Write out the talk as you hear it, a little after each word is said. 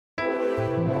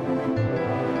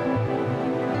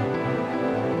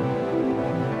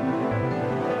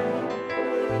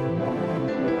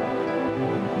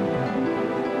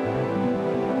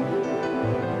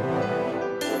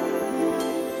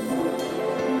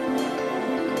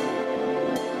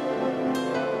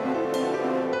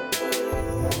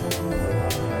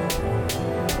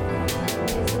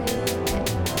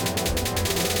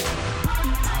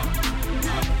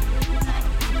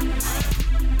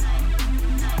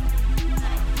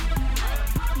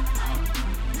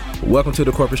Welcome to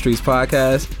the Corporate Streets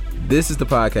Podcast. This is the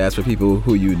podcast for people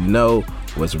who you know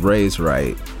was raised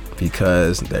right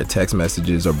because their text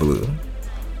messages are blue.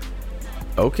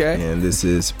 Okay. And this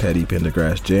is Petty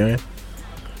Pendergrass Jaren.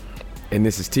 And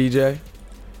this is TJ.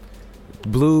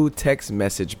 Blue text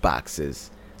message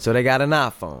boxes. So they got an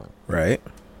iPhone. Right.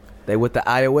 They with the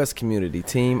iOS community,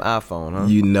 Team iPhone, huh?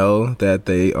 You know that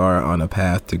they are on a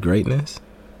path to greatness.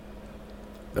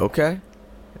 Okay.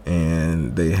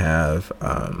 And they have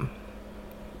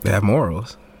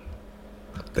morals.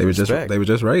 They were just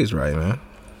raised right, man.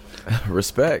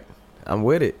 Respect. I'm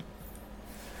with it.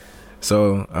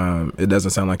 So it doesn't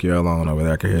sound like you're alone over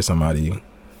there. I could hear somebody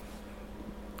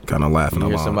kind of laughing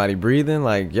along. You hear somebody breathing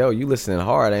like, yo, you listening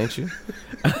hard, ain't you?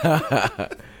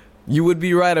 You would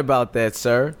be right about that,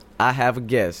 sir. I have a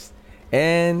guest.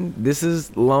 And this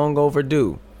is long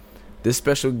overdue. This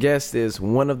special guest is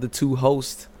one of the two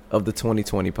hosts of the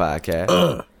 2020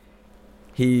 podcast.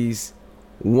 He's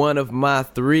one of my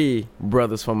three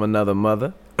brothers from another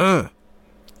mother.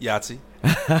 Yahtzee.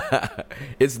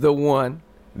 It's the one,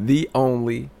 the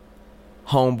only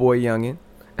homeboy youngin.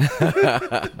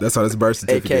 That's on his birth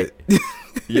certificate.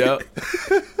 Yep.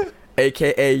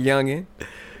 AKA youngin.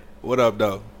 What up,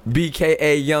 though?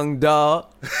 BKA Young Dog.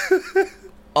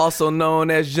 Also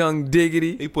known as Young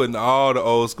Diggity. He putting all the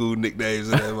old school nicknames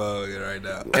in that mug right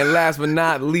now. And last but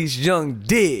not least, Young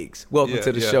Diggs. Welcome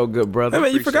to the show, good brother. I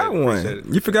mean, you forgot one.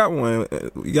 You forgot one.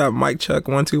 You got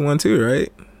MikeChuck1212,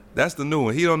 right? That's the new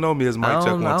one. He don't know me as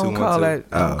MikeChuck1212.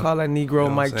 I don't call that Negro, you know,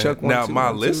 MikeChuck1212. Now,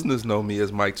 my listeners know me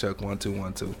as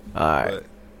MikeChuck1212. All right. But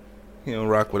he don't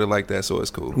rock with it like that, so it's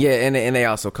cool. Yeah, and they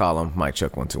also call him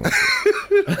MikeChuck1212.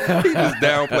 He just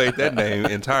downplayed that name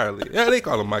entirely. Yeah, they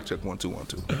call him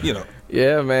MikeChuck1212. You know.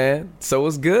 Yeah, man. So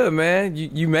it's good, man.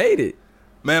 You made it.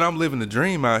 Man, I'm living the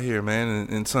dream out here, man,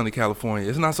 in sunny California.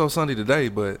 It's not so sunny today,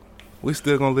 but we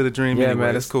still gonna live the dream anyway.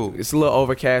 Man, it's cool. It's a little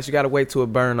overcast. You gotta wait till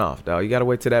it burn off, dog. You gotta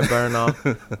wait till that burn off.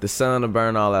 The sun will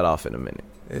burn all that off in a minute.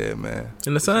 Yeah, man.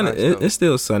 And the sun, it's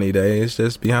still sunny day. It's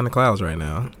just behind the clouds right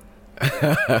now.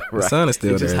 Right. The sun is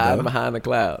still just there, hiding though. behind the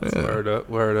clouds. Yeah.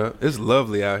 Word up. It's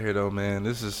lovely out here, though, man.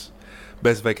 This is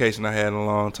best vacation I had in a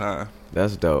long time.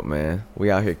 That's dope, man. We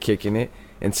out here kicking it.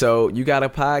 And so you got a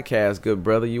podcast, good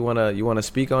brother. You wanna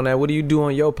speak on that? What do you do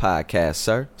on your podcast,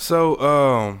 sir?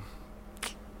 So,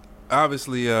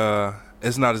 obviously,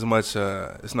 it's not as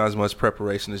much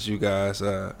preparation as you guys.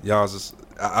 I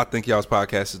think y'all's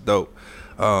podcast is dope.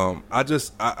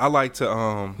 I like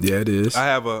to. Yeah, it is.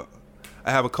 I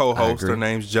have a co-host. Her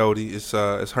name's Jody. It's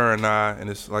her and I, and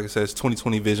it's like I said, it's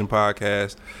 2020 Vision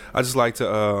podcast. I just like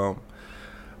to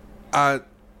I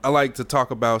like to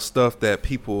talk about stuff that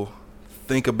people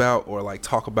think about or like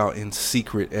talk about in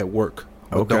secret at work,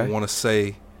 but don't want to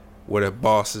say where their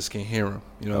bosses can hear them.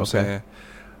 You know what I'm saying?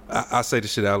 I say the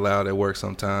shit out loud at work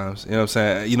sometimes. You know what I'm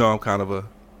saying? You know, I'm kind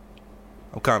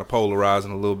of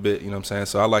polarizing a little bit. You know what I'm saying?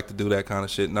 So I like to do that kind of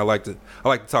shit, and I like to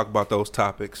talk about those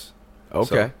topics.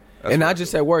 Okay. So, and not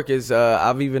just at work. Is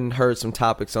I've even heard some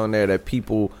topics on there that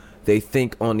people, they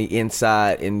think on the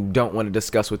inside and don't want to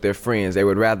discuss with their friends. They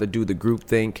would rather do the group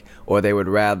think, or they would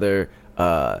rather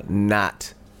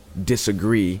not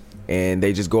disagree, and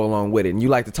they just go along with it. And you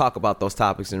like to talk about those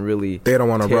topics and really they don't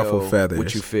want to ruffle feathers.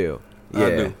 What you feel.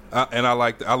 Yeah. I do.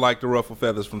 I like to ruffle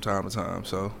feathers from time to time.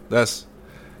 So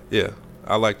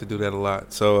I like to do that a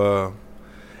lot. So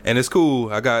and it's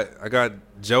cool. I got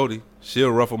Jody.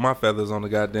 She'll ruffle my feathers on the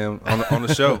goddamn on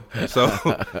the show. So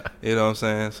you know what I'm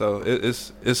saying. So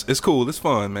it's cool. It's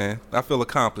fun, man. I feel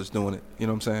accomplished doing it. You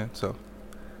know what I'm saying. So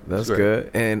that's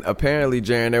good. And apparently,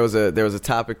 Jaren, there was a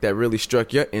topic that really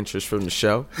struck your interest from the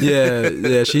show.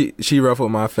 Yeah. She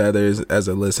ruffled my feathers as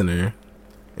a listener,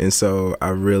 and so I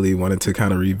really wanted to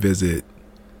kind of revisit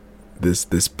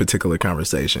this particular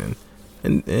conversation,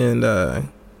 and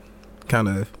kind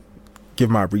of give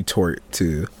my retort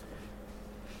to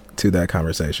that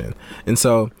conversation. And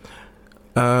so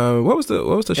what was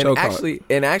the show called?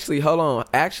 Actually, hold on.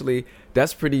 Actually,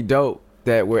 that's pretty dope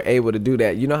that we're able to do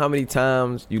that. You know how many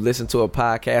times you listen to a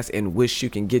podcast and wish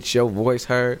you can get your voice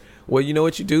heard? Well, you know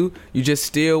what you do? You just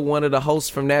steal one of the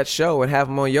hosts from that show and have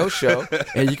them on your show,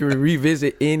 and you can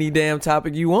revisit any damn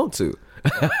topic you want to.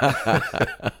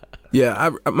 Yeah,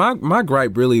 my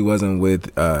gripe really wasn't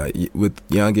with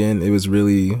Youngin. It was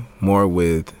really more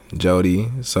with Jody.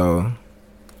 So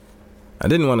I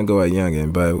didn't want to go at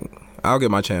Youngin, but I'll get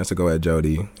my chance to go at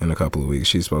Jody in a couple of weeks.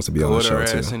 She's supposed to be on the show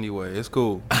too. Anyway, it's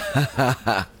cool.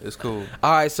 It's cool.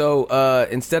 All right, so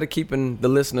instead of keeping the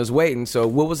listeners waiting, so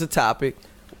what was the topic,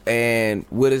 and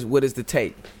what is the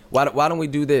take? Why don't we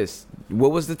do this?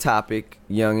 What was the topic,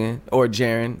 Youngin or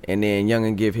Jaren, and then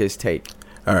Youngin give his take.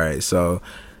 All right, so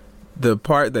the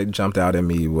part that jumped out at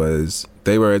me was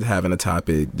they were having a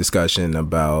topic discussion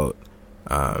about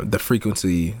the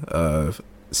frequency of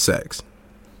sex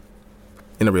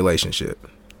in a relationship.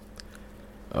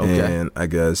 Okay. And I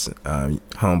guess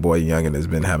homeboy Youngin has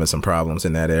been having some problems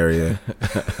in that area.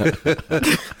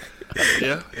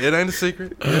 Yeah, it ain't a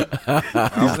secret. I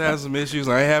was having some issues.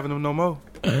 I ain't having them no more.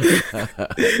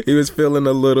 He was feeling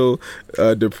a little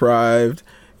deprived.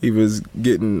 He was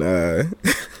getting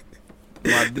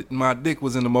my dick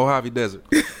was in the Mojave Desert.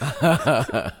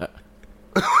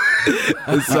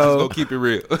 And so go keep it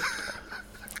real.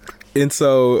 And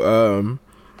so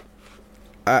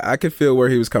I could feel where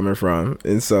he was coming from,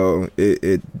 and so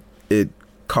it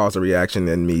caused a reaction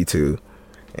in me too.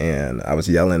 And I was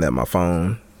yelling at my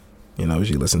phone. You know,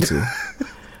 you listen to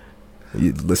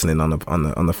you listening on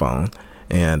the phone,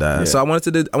 and so I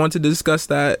wanted to discuss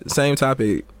that same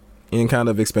topic and kind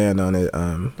of expand on it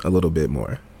a little bit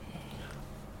more.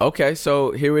 Okay,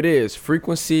 so here it is: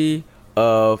 frequency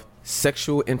of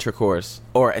sexual intercourse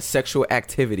or a sexual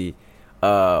activity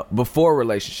before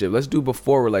relationship. Let's do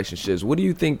before relationships. What do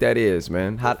you think that is,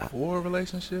 man? Before a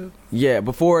relationship? Yeah,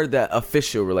 before the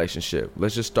official relationship.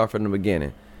 Let's just start from the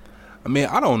beginning. I mean,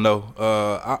 I don't know.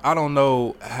 I don't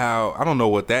know how. I don't know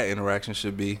what that interaction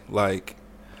should be like.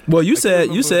 Well, you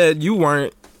said you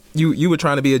weren't. You were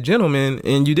trying to be a gentleman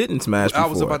and you didn't smash before. I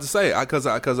was about to say because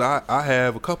I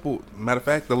have a couple. Matter of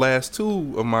fact, the last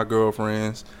two of my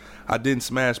girlfriends, I didn't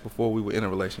smash before we were in a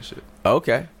relationship.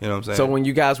 Okay, you know what I'm saying. So when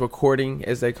you guys were courting,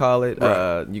 as they call it,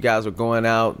 right. You guys were going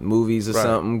out, movies or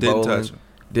something. Didn't bowling, touch him.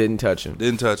 Didn't touch him.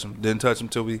 Didn't touch him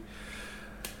till we.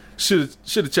 Should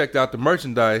have checked out the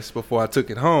merchandise before I took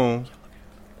it home,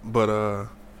 but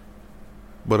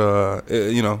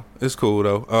you know, it's cool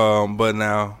though. But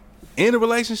now in a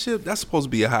relationship, that's supposed to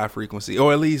be a high frequency,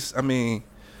 or at least, I mean.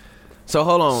 So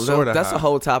hold on, that's a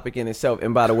whole topic in itself.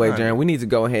 And by the way, Jaren, we need to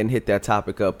go ahead and hit that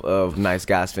topic up of nice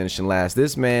guys finishing last.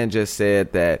 This man just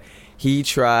said that he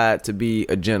tried to be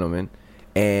a gentleman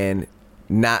and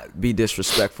not be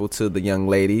disrespectful to the young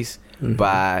ladies. Mm-hmm.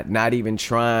 By not even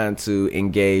trying to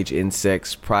engage in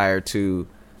sex prior to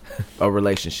a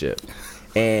relationship.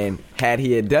 And had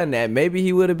he had done that, maybe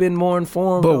he would have been more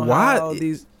informed. But on why? How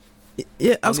these,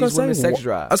 I was gonna say sex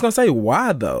drive. I was gonna say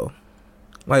why though.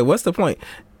 Like, what's the point?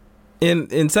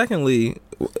 And secondly,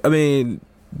 I mean,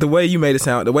 the way you made it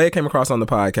sound, the way it came across on the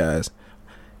podcast,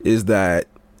 is that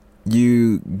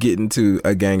you get into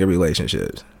a gang of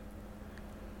relationships.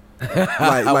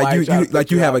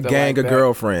 like you have a gang of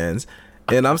girlfriends,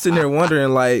 and I'm sitting here wondering,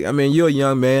 like, I mean, you're a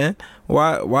young man,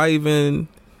 why even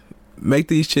make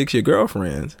these chicks your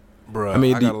girlfriends? Bro, I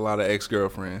mean, I got a lot of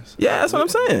ex-girlfriends. Yeah, that's what I'm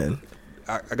saying.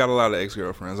 I got a lot of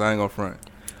ex-girlfriends. I ain't gonna front.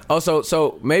 Oh,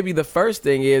 so maybe the first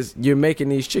thing is you're making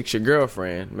these chicks your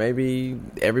girlfriend. Maybe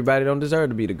everybody don't deserve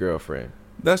to be the girlfriend.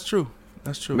 That's true.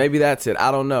 Maybe that's it. I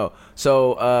don't know.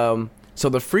 So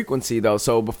the frequency though.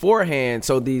 So beforehand,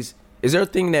 is there a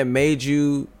thing that made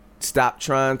you stop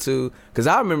trying to? Because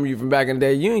I remember you from back in the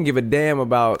day. You didn't give a damn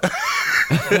about.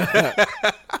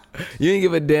 You didn't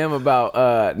give a damn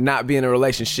about not being in a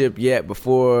relationship yet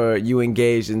before you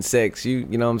engaged in sex. You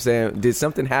know what I'm saying? Did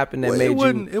something happen that made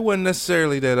you? It wasn't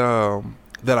necessarily that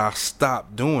I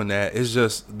stopped doing that. It's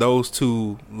just those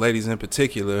two ladies in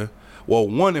particular. Well,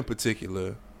 one in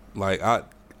particular. Like I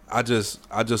just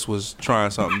was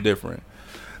trying something different.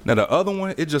 Now the other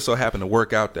one, it just so happened to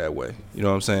work out that way. You know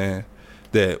what I'm saying?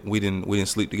 That we didn't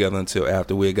sleep together until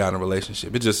after we had gotten in a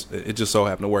relationship. It just so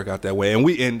happened to work out that way.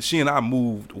 And she and I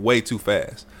moved way too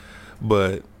fast.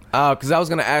 But because I was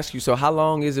gonna ask you, so how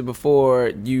long is it before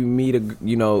you meet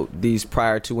these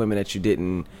prior two women that you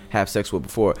didn't have sex with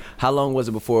before? How long was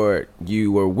it before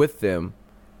you were with them,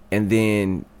 and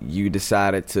then you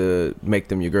decided to make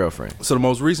them your girlfriend? So the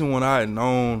most recent one I had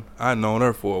known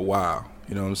her for a while.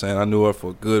 You know what I'm saying? I knew her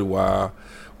for a good while.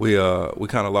 We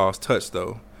kind of lost touch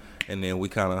though, and then we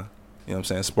kind of, you know what I'm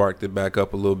saying, sparked it back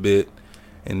up a little bit,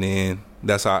 and then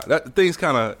that's how things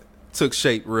kind of took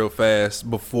shape real fast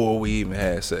before we even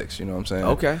had sex. You know what I'm saying?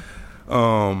 Okay.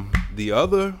 The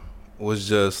other was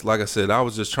just, like I said, I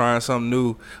was just trying something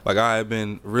new. Like I had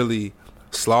been really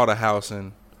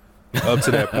slaughterhousing up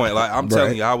to that point. Like I'm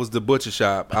telling you, I was the butcher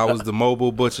shop. I was the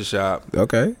mobile butcher shop.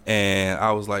 Okay. And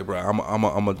I was like, bro, I'm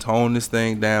gonna tone this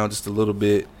thing down just a little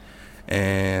bit,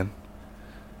 and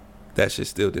that shit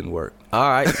still didn't work. All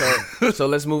right, so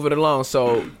let's move it along.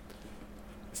 So,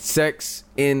 sex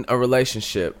in a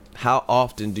relationship. How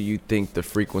often do you think the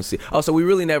frequency? Oh, so we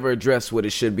really never addressed what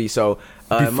it should be. So,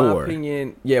 in my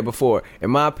opinion, before.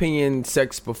 In my opinion,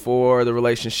 sex before the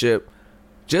relationship.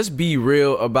 Just be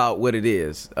real about what it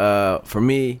is. For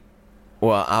me,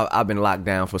 Well, I've been locked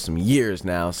down for some years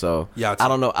now, so Yeah, I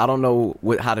don't know. I don't know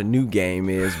how the new game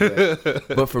is,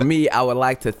 but for me, I would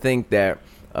like to think that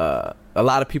a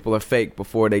lot of people are fake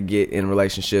before they get in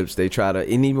relationships. They try to,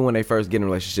 and even when they first get in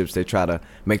relationships, they try to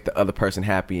make the other person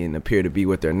happy and appear to be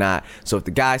what they're not. So if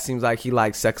the guy seems like he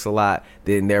likes sex a lot,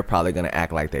 then they're probably gonna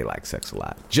act like they like sex a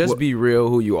lot. Just be real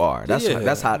who you are.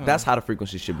 That's how the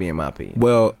frequency should be, in my opinion.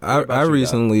 Well, I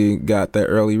recently got that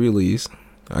early release.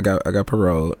 I got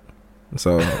paroled.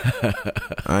 So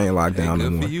I ain't locked down no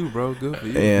more. Good for you, bro. Good for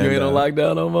you. And, You ain't on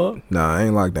lockdown no more? Nah, I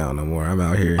ain't locked down no more. I'm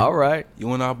out here. All right.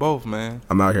 You and I both, man.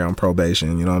 I'm out here on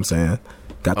probation. You know what I'm saying?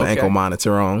 Got the ankle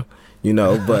monitor on. You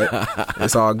know, but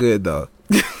it's all good though.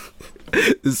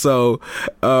 So,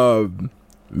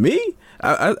 me,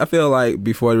 I feel like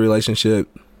before the relationship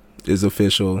is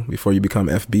official, before you become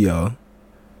FBO,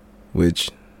 which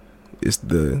is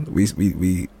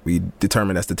we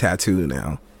determine that's the tattoo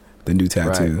now, the new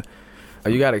tattoo. Right. Oh,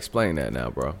 you gotta explain that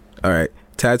now, bro. All right.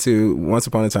 Tattoo. Once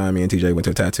upon a time, me and TJ went to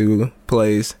a tattoo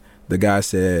place. The guy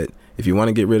said, if you want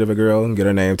to get rid of a girl, get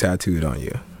her name tattooed on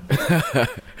you.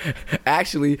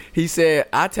 Actually, he said,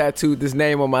 I tattooed this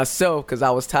name on myself because I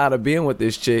was tired of being with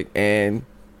this chick, and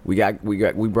we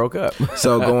broke up.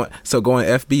 So going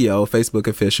FBO, Facebook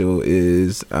official,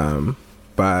 is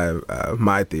by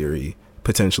my theory,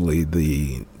 potentially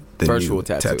the virtual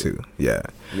tattoo. Yeah,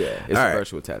 it's a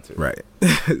virtual tattoo. Right.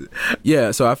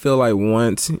 Yeah, so I feel like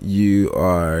once you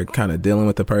are kind of dealing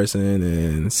with the person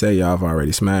and say y'all have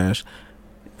already smashed,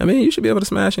 I mean, you should be able to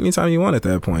smash anytime you want at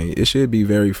that point. It should be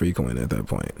very frequent at that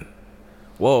point.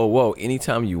 Whoa,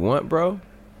 anytime you want, bro?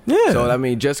 Yeah. So, I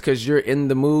mean, just because you're in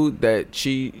the mood that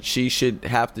she should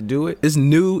have to do it? It's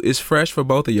new, it's fresh for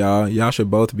both of y'all. Y'all should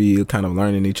both be kind of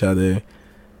learning each other.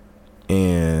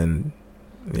 And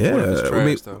yeah,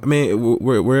 I mean,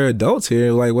 we're adults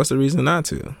here. Like, what's the reason not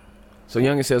to? So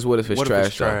Youngin says, what if it's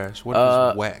trash? What if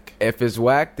it's whack? If it's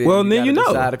whack, then you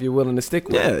gotta decide if you're willing to stick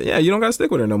with it. Yeah, you don't gotta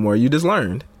stick with her no more. You just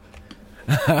learnred.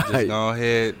 Just go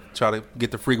ahead, try to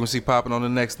get the frequency popping on the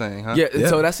next thing, huh? Yeah.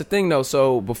 So that's the thing, though.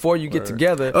 So before you get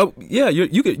together,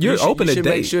 you're open to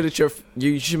date.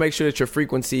 You should make sure that your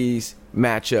frequencies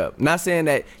match up. Not saying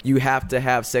that you have to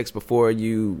have sex before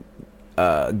you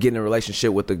get in a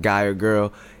relationship with a guy or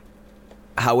girl.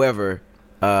 However,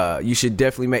 you should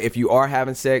definitely if you are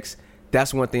having sex,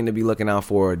 that's one thing to be looking out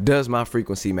for. Does my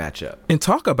frequency match up? And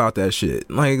talk about that shit.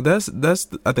 Like that's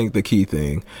I think the key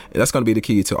thing. That's going to be the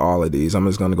key to all of these. I'm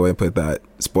just going to go ahead and put that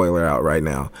spoiler out right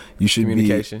now. You should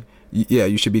communication.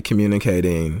 You should be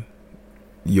communicating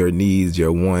your needs,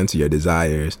 your wants, your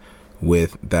desires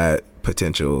with that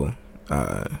potential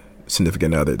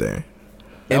significant other there.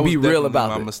 And be real about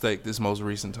my mistake this most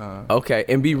recent time. Okay,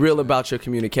 and be real about your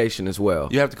communication as well.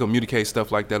 You have to communicate stuff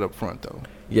like that up front, though.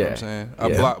 You know what I'm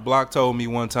saying? Block told me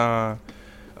one time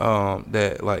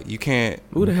that like you can't.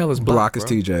 Who the hell is Block? Is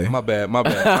TJ? My bad.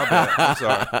 I'm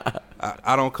sorry.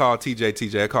 I don't call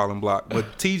TJ. I call him Block.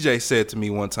 But TJ said to me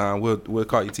one time, "We'll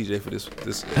call you TJ for this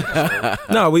episode."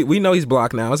 No, we know he's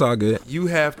Block now. It's all good. You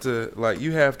have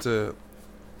to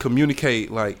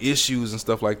communicate like issues and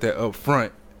stuff like that up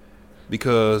front.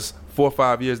 Because 4 or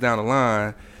 5 years down the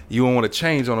line, you don't want to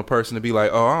change on a person to be like,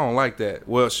 oh, I don't like that.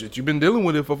 Well, shit, you've been dealing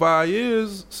with it for 5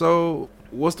 years, so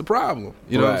what's the problem?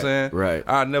 You know what I'm saying? Right.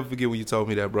 I'll never forget when you told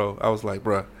me that, bro. I was like,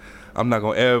 bro, I'm not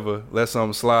going to ever let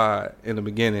something slide in the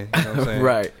beginning. You know what I'm saying?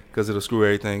 Right. Because it'll screw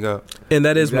everything up. And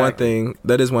that is one thing.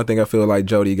 That is one thing I feel like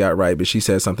Jody got right, but she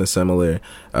said something similar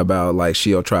about like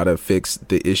she'll try to fix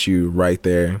the issue right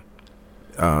there.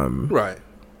 Right.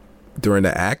 During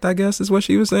the act, I guess is what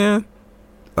she was saying.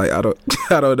 Like I don't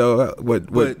know what.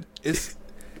 But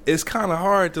it's kind of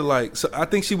hard to like. So I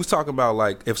think she was talking about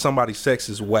like if somebody's sex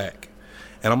is whack,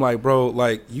 and I'm like, bro,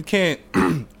 like you can't.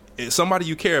 Somebody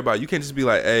you care about, you can't just be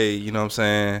like, hey, you know what I'm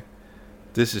saying?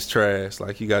 This is trash.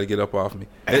 Like you got to get up off me.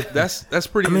 That's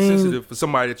pretty insensitive for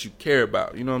somebody that you care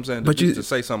about. You know what I'm saying? To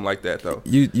say something like that though.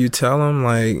 You tell them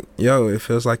like, yo, it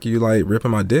feels like you like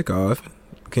ripping my dick off.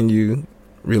 Can you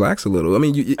relax a little? I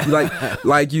mean, you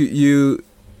like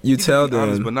you tell them,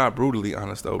 honest, but not brutally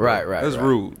honest though. Bro. Right. That's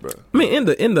rude, bro. I mean,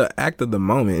 in the act of the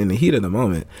moment, in the heat of the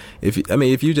moment,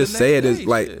 if you just say it as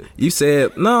like you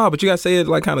said, no, but you gotta say it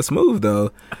like kind of smooth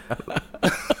though.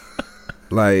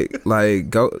 like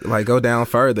go down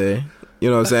further. You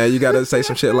know what I'm saying? You gotta say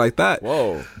some shit like that.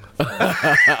 Whoa.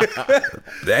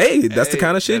 Hey, that's the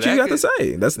kind of shit you got to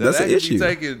say. That's the issue.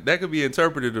 That could be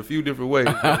interpreted a few different ways.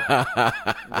 Go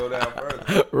down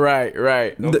further.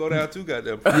 Right. Don't go down too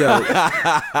goddamn far.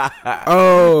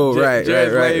 Right.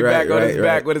 Back on his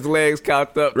back with his legs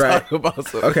cocked up. Right. Talking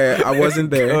about okay, I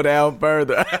wasn't there. Go down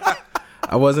further.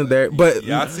 I wasn't there, but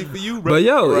Yahtzee for you, bro. But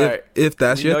yo, Right. if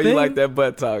that's We your know thing, you like that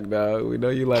butt talk, dog. We know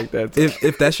you like that. Talk.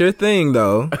 if that's your thing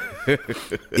though,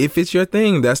 if it's your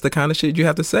thing, that's the kind of shit you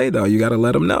have to say though. You got to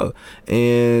let them know,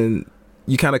 and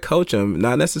you kind of coach them,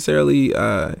 not necessarily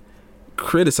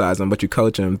criticize them, but you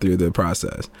coach them through the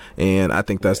process. And I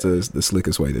think that's the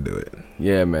slickest way to do it.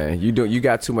 Yeah, man. You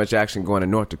got too much action going to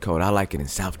North Dakota. I like it in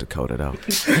South Dakota though.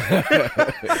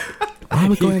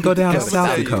 I'm going to go down to I'ma South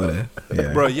tell you, Dakota.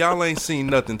 Yeah. Bro, y'all ain't seen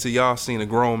nothing till y'all seen a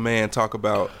grown man talk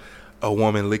about a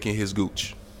woman licking his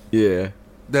gooch. Yeah.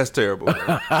 That's terrible,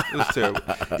 bro. It's terrible.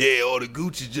 Yeah, all the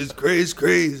gooch is just crazy.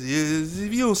 Yeah,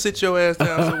 if you don't sit your ass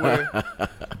down somewhere.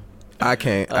 I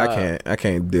can't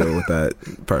deal with that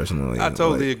personally. I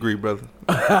totally agree, brother.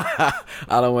 I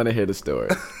don't want to hear the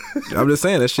story. I'm just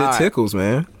saying that shit All right. tickles,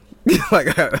 man.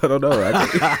 Like I don't know.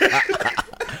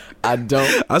 I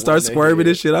don't. I start squirming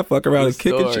and shit. I fuck around and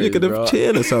kick a stories, chick in the bro.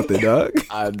 chin or something, dog.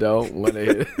 I don't want to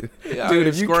hear. Yeah, Dude,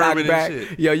 if you cock squirming and back,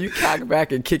 shit. you cock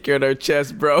back and kick her in her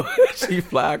chest, bro. She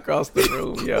fly across the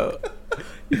room, yo.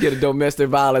 You get a domestic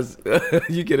violence.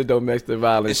 You get a domestic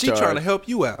violence. And she charge. trying to help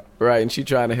you out. Right, and she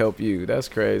trying to help you. That's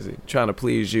crazy. Trying to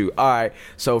please you. All right.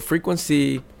 So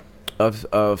frequency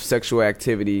of sexual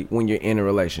activity when you're in a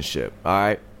relationship. All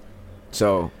right.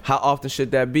 So how often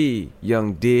should that be,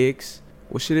 young Diggs?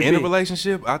 What should it be? In a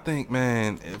relationship, I think,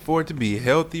 man, for it to be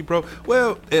healthy, bro.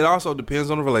 Well, it also depends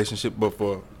on the relationship, but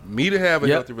for me to have a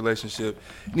healthy relationship,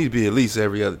 it need to be at least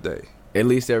every other day. At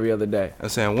least every other day. I'm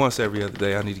saying once every other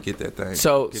day, I need to get that thing.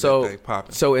 So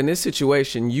Popping. so in this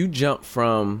situation, you jump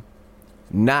from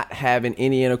not having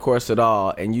any intercourse at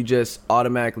all, and you just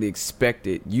automatically expect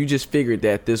it. You just figured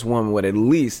that this woman would at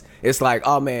least. It's like,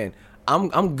 oh man,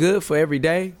 I'm good for every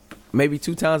day, maybe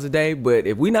 2 times a day. But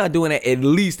if we're not doing it at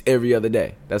least every other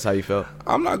day, that's how you felt.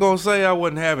 I'm not gonna say I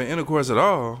wasn't having intercourse at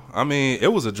all. I mean, it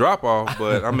was a drop off,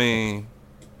 but I mean.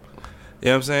 You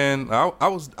know what I'm saying?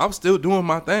 I was still doing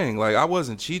my thing. Like, I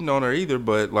wasn't cheating on her either,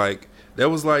 but like there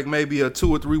was like maybe a 2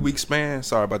 or 3 week span.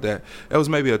 Sorry about that. That was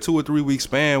maybe a 2 or 3 week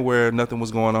span where nothing was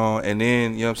going on, and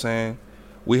then, you know what I'm saying,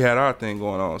 we had our thing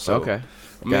going on. So Okay.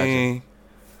 I mean,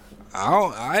 I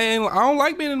don't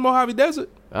like being in the Mojave Desert.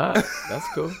 All right, that's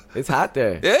cool. It's hot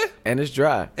there. Yeah. And it's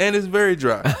dry. And it's very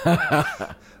dry.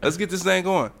 Let's get this thing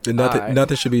going. And All right.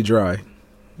 nothing should be dry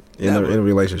in a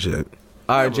relationship.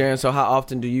 All right, Jaron, so how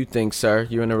often do you think, sir,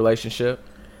 you're in a relationship?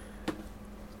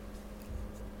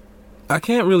 I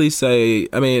can't really say.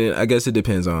 I mean, I guess it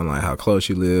depends on like how close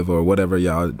you live or whatever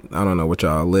y'all. I don't know what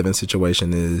y'all living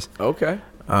situation is. Okay.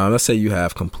 Let's say you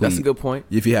have complete. That's a good point.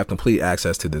 If you have complete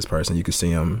access to this person, you can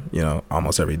see them,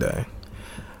 almost every day.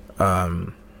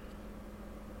 I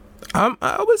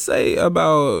would say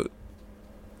about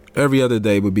every other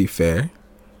day would be fair.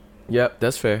 Yep,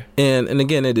 that's fair. And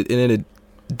again, it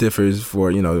differs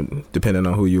for depending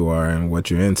on who you are and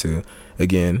what you're into.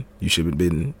 Again, you should have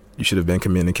been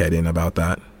communicating about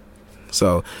that.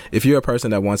 So if you're a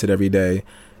person that wants it every day,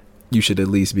 you should at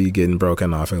least be getting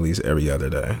broken off at least every other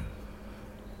day.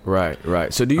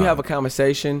 Right. So do you have a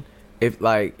conversation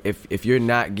if you're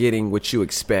not getting what you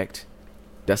expect?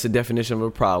 That's the definition of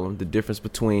a problem. The difference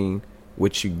between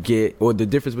what you get, or the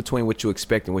difference between what you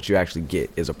expect and what you actually get,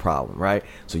 is a problem, right?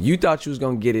 So you thought you was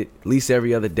gonna get it at least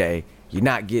every other day. You're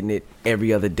not getting it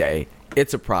every other day.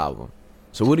 It's a problem.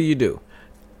 So what do you do?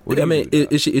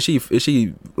 Is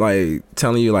she like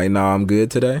telling you like, nah, I'm good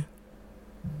today?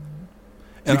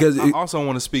 And because I also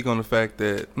want to speak on the fact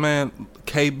that, man,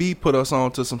 KB put us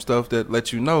on to some stuff that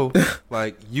lets you know,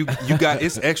 like, you got,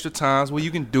 it's extra times where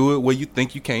you can do it where you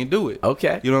think you can't do it.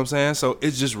 Okay. You know what I'm saying? So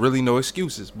it's just really no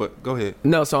excuses. But go ahead.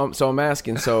 No, so I'm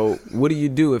asking. So what do you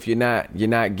do if you're not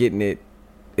getting it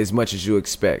as much as you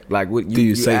expect? Like, what do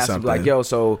you say ask something like, yo,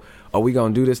 so are we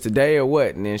gonna do this today or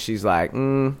what? And then she's like,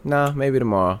 nah, maybe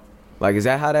tomorrow. Like, is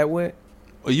that how that went?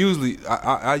 Well, usually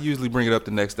I usually bring it up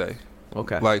the next day.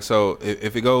 Okay. Like, so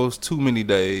if it goes too many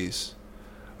days,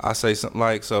 I say something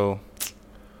like, so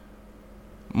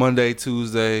Monday,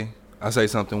 Tuesday, I say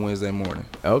something Wednesday morning.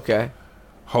 Okay.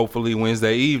 Hopefully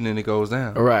Wednesday evening it goes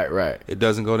down. Right. It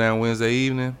doesn't go down Wednesday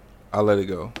evening, I let it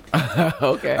go.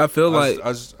 Okay. I feel like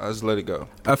I just let it go.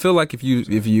 I feel like if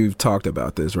you've talked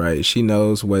about this, right, she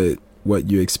knows what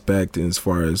you expect as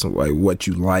far as like what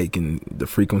you like and the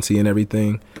frequency and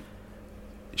everything.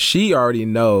 She already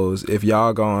knows if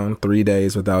y'all gone 3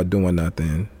 days without doing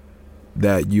nothing,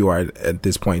 that you are at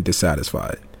this point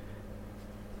dissatisfied.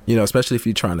 Especially if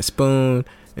you're trying to spoon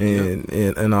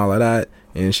and all of that.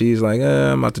 And she's like,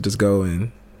 I'm about to just go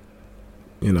and,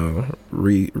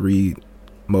 read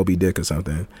Moby Dick or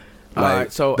something. All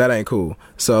right, so that ain't cool.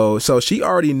 So she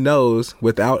already knows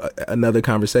without another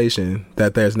conversation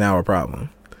that there's now a problem.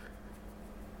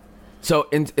 So,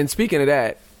 and speaking of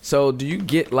that, so do you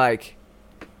get like,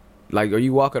 are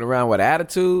you walking around with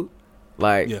attitude?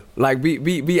 Like, Yeah. like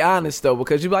be honest though,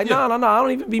 because you're like, no, I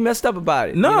don't even be messed up about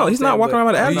it. No, You know what he's I'm not saying? walking around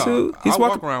with attitude. He's I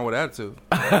walking. walk around with attitude.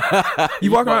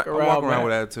 You walk around. I walk around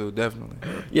with attitude, definitely.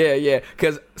 Yeah.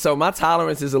 Because so my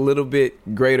tolerance is a little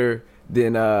bit greater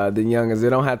than youngers. It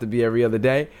don't have to be every other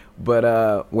day,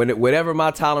 but whatever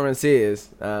my tolerance is,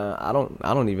 I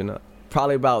don't even know.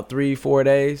 Probably about 3-4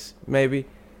 days, maybe.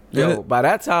 Yo, by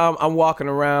that time I'm walking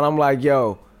around, I'm like,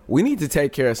 yo, we need to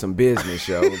take care of some business,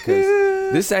 yo, because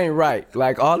this ain't right.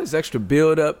 Like all this extra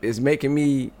build up is making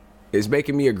me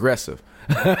aggressive.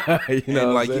 You know,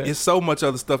 and like it's so much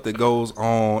other stuff that goes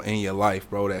on in your life,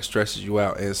 bro, that stresses you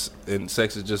out, and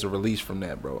sex is just a release from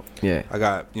that, bro. Yeah, I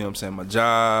got, you know what I'm saying, my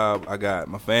job, I got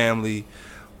my family, you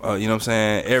know what I'm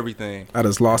saying, everything. I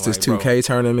just lost this 2K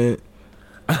tournament.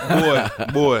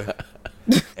 Boy.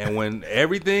 And when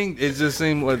everything, it just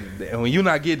seems like, and when you're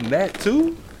not getting that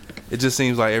too, it just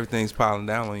seems like everything's piling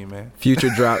down on you, man. Future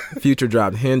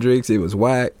dropped Hendrix. It was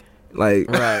whack. Like,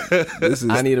 right.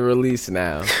 I need a release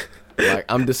now. Like,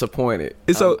 I'm disappointed.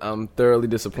 I'm thoroughly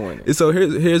disappointed. So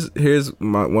here's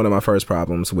one of my first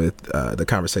problems with the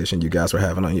conversation you guys were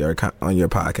having on your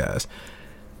podcast.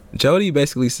 Jody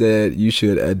basically said you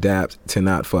should adapt to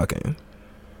not fucking.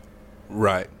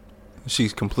 Right.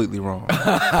 She's completely wrong.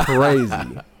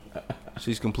 Crazy.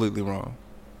 She's completely wrong.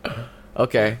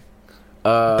 Okay.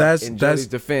 In Jody's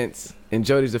defense,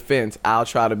 I'll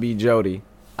try to be Jody.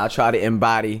 I'll try to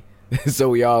embody so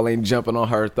we all ain't jumping on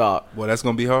her thought. Well, that's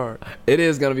going to be hard. It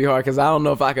is going to be hard because I don't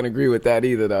know if I can agree with that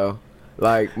either, though.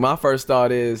 Like, my first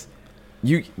thought is,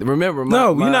 you remember my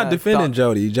No, we're not defending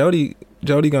Jody. Jody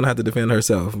going to have to defend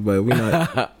herself, but we're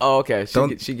not. Oh, okay.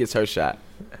 She gets her shot.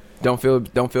 Don't feel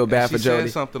bad for Jody. She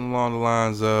said something along the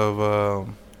lines of,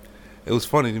 it was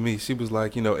funny to me. She was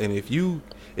like, you know, and if you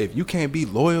can't be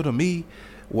loyal to me,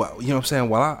 well, you know what I'm saying,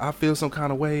 well, I feel some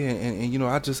kind of way, and you know,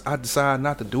 I decide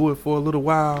not to do it for a little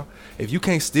while. If you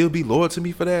can't still be loyal to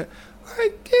me for that,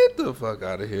 like, get the fuck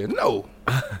out of here. No.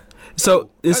 I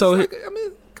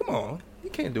mean, come on. You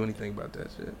can't do anything about that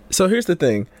shit. So here's the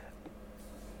thing.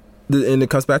 And it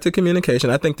comes back to communication.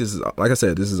 I think this is, like I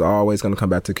said, this is always going to come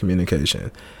back to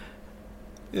communication.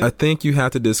 Yeah. I think you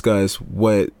have to discuss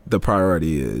what the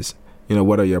priority is. You know,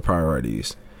 what are your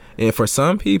priorities? And for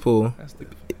some people,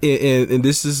 and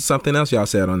this is something else y'all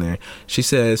said on there. She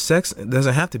said sex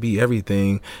doesn't have to be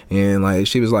everything. And like,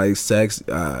 she was like, sex,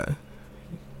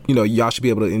 you know, y'all should be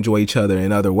able to enjoy each other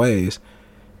in other ways.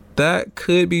 That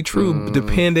could be true,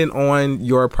 depending on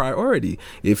your priority.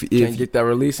 If can't get that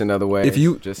release in other ways. If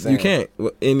you just saying. You can't,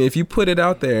 and if you put it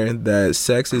out there that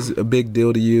sex is a big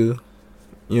deal to you,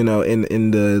 you know,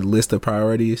 in the list of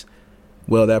priorities,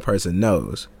 well, that person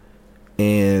knows.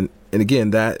 And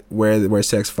again, that where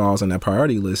sex falls on that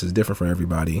priority list is different for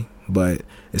everybody. But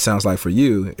it sounds like for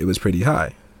you, it was pretty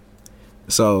high.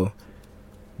 So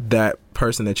that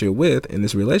person that you're with in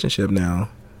this relationship now,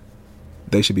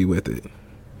 they should be with it.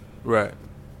 Right.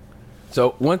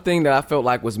 So one thing that I felt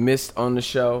like was missed on the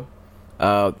show,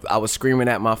 I was screaming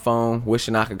at my phone,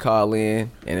 wishing I could call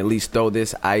in and at least throw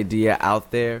this idea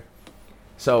out there.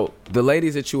 So the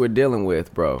ladies that you were dealing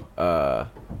with, bro,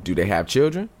 do they have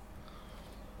children?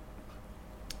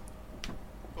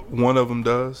 One of them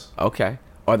does. Okay.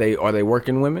 Are they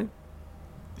working women?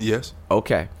 Yes.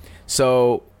 Okay.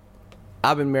 So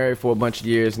I've been married for a bunch of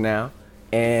years now,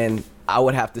 and I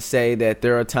would have to say that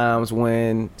there are times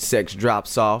when sex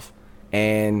drops off,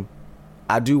 and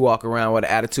I do walk around with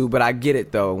an attitude, but I get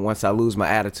it, though, once I lose my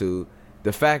attitude.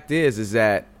 The fact is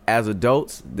that as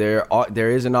adults, there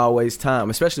isn't always time,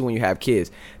 especially when you have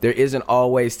kids. There isn't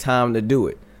always time to do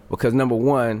it. Because, number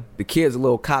one, the kids are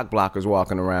little cock blockers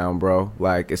walking around, bro.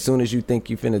 Like, as soon as you think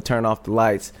you finna turn off the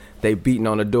lights, they beating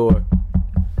on the door.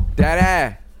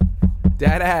 Dada!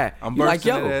 I'm bursting like,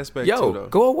 that aspect too, though.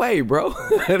 Go away, bro.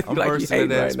 I'm bursting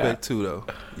that aspect too, though.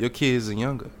 Your kids are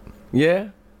younger. Yeah?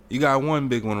 You got one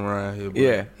big one around here, bro.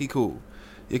 Yeah. He cool.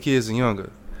 Your kids are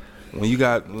younger.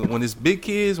 When it's big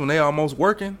kids, when they almost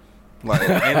working, like,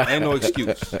 ain't no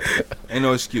excuse. Ain't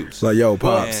no excuse. Like, yo,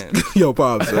 Pops. Yo,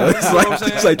 Pops.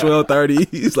 It's like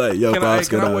 12:30. He's like, yo, Pops.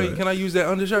 Can I use that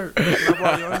undershirt? Can I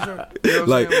borrow your undershirt? You know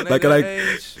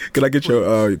can I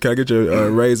get your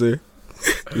razor?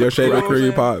 Your shaving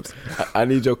cream, Pops. I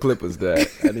need your clippers, Dad.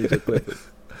 I need your clippers.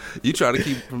 You try to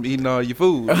keep from eating all your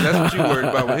food. That's what you worried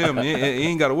about with him. You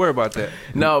ain't got to worry about that.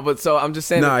 No, but so I'm just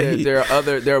saying there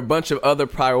are a bunch of other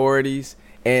priorities,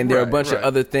 and there are a bunch of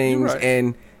other things,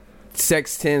 and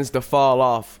sex tends to fall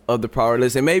off of the priority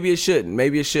list, and maybe it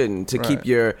shouldn't to keep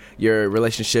your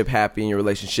relationship happy and your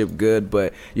relationship good.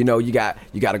 But you got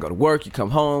to go to work, you come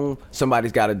home,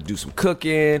 somebody's got to do some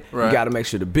cooking, you got to make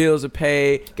sure the bills are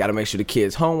paid, got to make sure the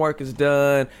kids' homework is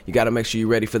done, you got to make sure you're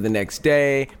ready for the next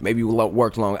day. Maybe you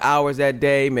work long hours that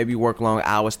day, maybe you work long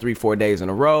hours 3-4 days in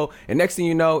a row, and next thing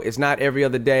you know, it's not every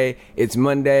other day, it's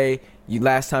Monday,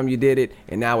 last time you did it,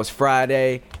 and now it's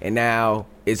Friday, and now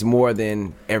it's more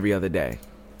than every other day.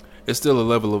 It's still a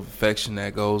level of affection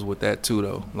that goes with that too,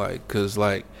 though. Like, cause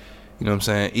like, you know what I'm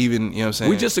saying? Even, you know what I'm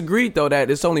saying? We just agreed though that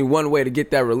it's only one way to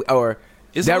get that, it's only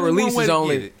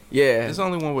it's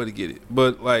only one way to get it.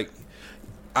 But like,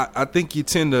 I think you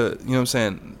tend to, you know what I'm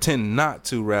saying? Tend not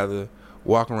to rather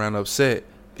walk around upset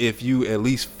if you at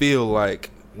least feel like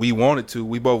we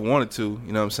both wanted to,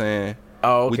 you know what I'm saying?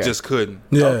 Oh, okay. We just couldn't.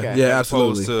 Yeah, okay. Yeah,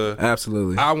 absolutely.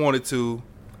 Absolutely. I wanted to.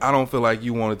 I don't feel like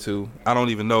you wanted to. I don't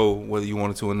even know whether you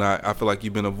wanted to or not. I feel like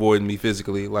you've been avoiding me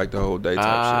physically like the whole day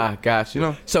type shit. Got you. You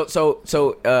know?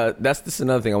 So that's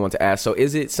another thing I want to ask. So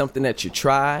is it something that you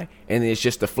try and it's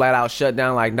just a flat out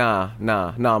shutdown? Like,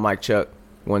 nah, Mike Chuck,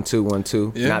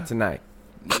 1-2-1-2, not tonight.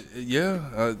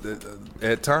 Yeah,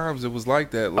 at times it was like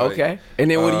that. Like, okay,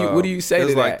 and then what do you say to that?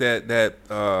 It's like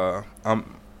that.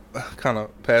 I'm kind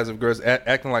of passive aggressive,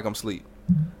 acting like I'm asleep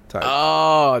type.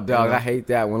 Oh, dog, I hate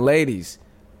that one. Ladies,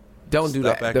 don't do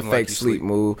the fake like sleep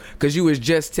move, because you was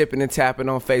just tipping and tapping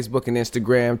on Facebook and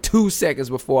Instagram 2 seconds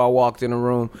before I walked in the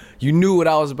room. You knew what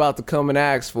I was about to come and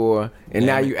ask for, and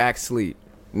now you act sleep.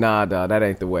 Nah, dog, that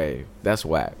ain't the wave. That's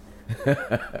whack.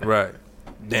 Right.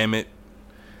 Damn it.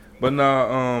 But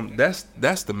nah,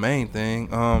 that's the main thing.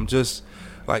 Just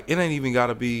like, it ain't even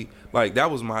gotta be like,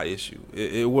 that was my issue.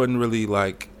 It wasn't really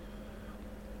like,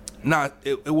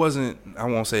 it wasn't, I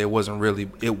won't say it wasn't really,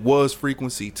 it was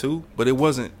frequency too, but it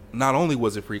wasn't, not only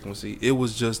was it frequency, it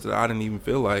was just that I didn't even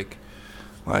feel like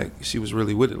she was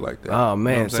really with it like that. Oh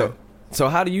man, you know so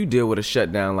how do you deal with a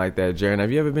shutdown like that, Jaron?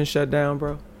 Have you ever been shut down,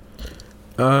 bro?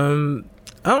 I don't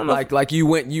know. Like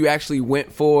you actually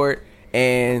went for it,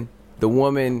 and the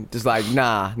woman just like,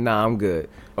 nah, I'm good,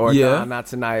 or nah, not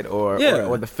tonight, or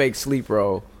the fake sleep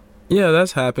roll. Yeah,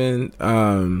 that's happened.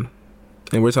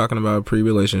 And we're talking about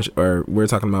pre-relationship, or we're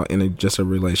talking about just a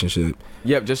relationship.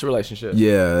 Yep, just a relationship.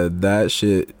 Yeah, that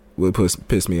shit would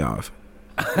piss me off.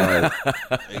 Like,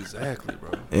 exactly,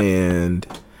 bro. And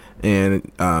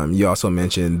you also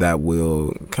mentioned that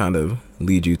will kind of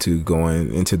lead you to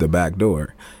going into the back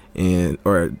door,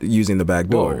 or using the back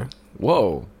door.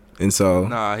 Whoa. And so,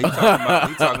 nah, he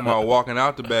talking about walking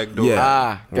out the back door.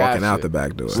 Yeah, walking out the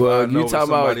back door. Well, you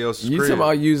talking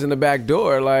about using the back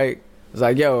door, like, it's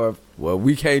like, yo, well,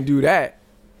 we can't do that.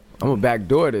 I'm a back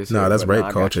door this. No, that's rape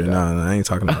culture. No, I ain't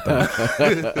talking about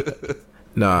that.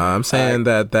 No, I'm saying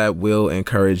that will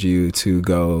encourage you to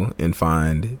go and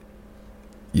find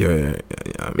your.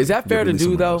 Is that fair to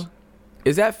do though?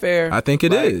 Is that fair? I think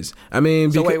it is. I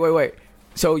mean, so wait.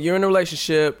 So you're in a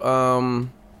relationship.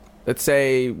 Let's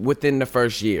say within the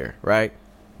first year, right?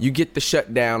 You get the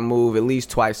shutdown move at least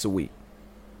twice a week.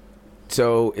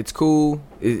 So it's cool.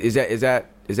 Is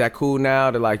that cool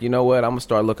now? To like, you know what? I'm gonna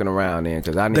start looking around then,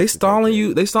 because I need. They stalling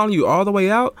you all the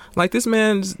way out. Like, this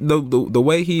man's the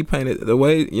way he painted, the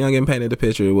way Youngin painted the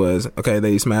picture was, okay,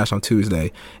 they smash on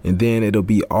Tuesday, and then it'll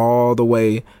be all the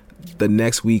way the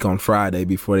next week on Friday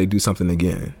before they do something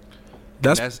again.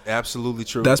 That's absolutely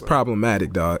true. That's bro.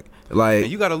 Problematic, dog. Like,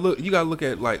 and you gotta look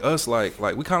at like us, like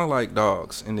we kind of like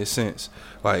dogs in this sense.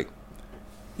 Like,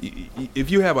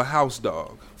 if you have a house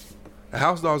dog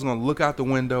is gonna look out the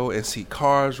window and see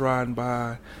cars riding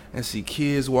by and see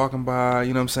kids walking by,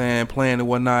 you know what I'm saying, playing and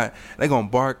whatnot. They gonna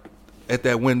bark at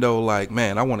that window like,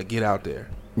 man, I want to get out there.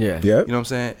 Yeah. Yep. You know what I'm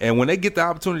saying? And when they get the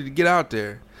opportunity to get out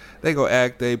there, they go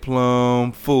act they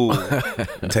plum fool.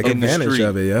 Take advantage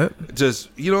of it, yeah. Just,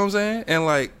 you know what I'm saying? And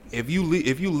like, if you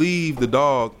leave the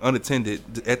dog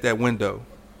unattended at that window,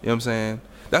 you know what I'm saying?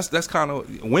 That's kind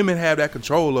of, women have that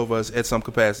control over us at some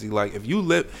capacity. Like, if you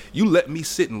let me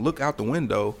sit and look out the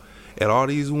window at all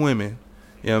these women,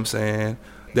 you know what I'm saying,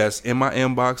 that's in my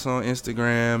inbox on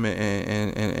Instagram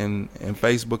and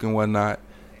Facebook and whatnot,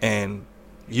 and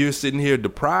you're sitting here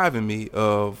depriving me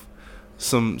of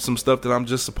some stuff that I'm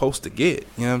just supposed to get,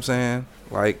 you know what I'm saying?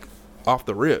 Like, off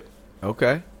the rip.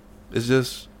 Okay.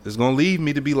 It's gonna lead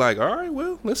me to be like, all right,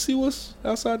 well, let's see what's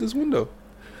outside this window.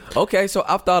 Okay, so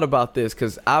I've thought about this,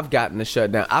 because I've gotten the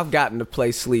shutdown. I've gotten to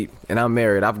play sleep, and I'm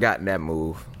married. I've gotten that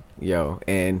move, yo.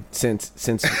 And since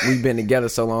we've been together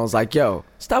so long, it's like, yo,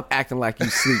 stop acting like you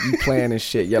sleep, you playing and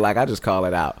shit. You're like, I just call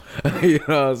it out. You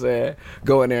know what I'm saying?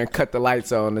 Go in there and cut the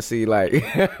lights on to see, like,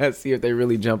 see if they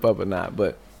really jump up or not.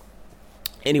 But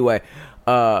Anyway,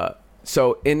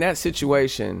 so in that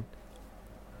situation,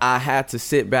 I had to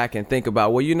sit back and think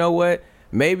about, well, you know what?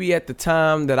 Maybe at the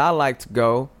time that I like to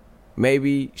go,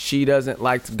 maybe she doesn't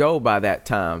like to go by that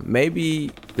time.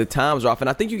 Maybe the times are off. And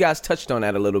I think you guys touched on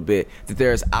that a little bit, that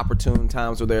there's opportune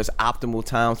times or there's optimal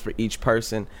times for each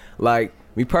person. Like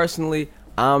me personally,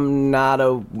 I'm not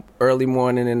a early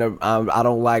morning I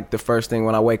don't like the first thing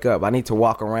when I wake up. I need to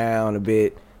walk around a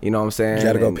bit. You know what I'm saying? You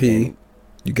gotta go pee.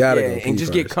 You gotta go pee and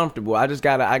just first. get comfortable. I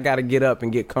gotta get up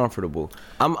and get comfortable.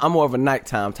 I'm more of a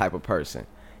nighttime type of person.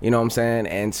 You know what I'm saying?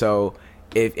 And so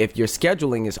if your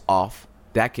scheduling is off,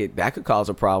 that could cause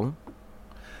a problem.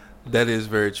 That is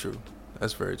very true.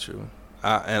 That's very true.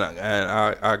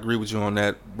 I agree with you on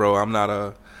that, bro. I'm not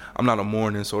a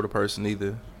morning sort of person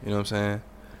either. You know what I'm saying?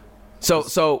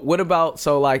 So what about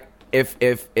like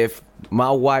if my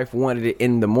wife wanted it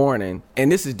in the morning,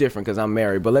 and this is different because I'm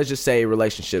married, but let's just say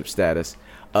relationship status.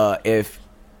 If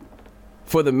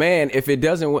for the man, if it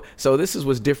doesn't, so this is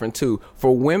what's different too.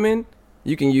 For women,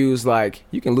 you can use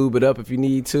you can lube it up if you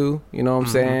need to. You know what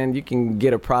I'm saying? You can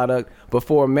get a product. But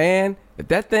for a man, if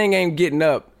that thing ain't getting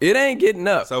up, it ain't getting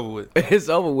up. It's over with. It's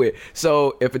over with.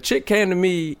 So if a chick came to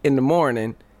me in the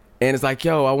morning and it's like,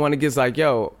 yo, I want to get,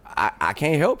 I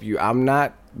can't help you. I'm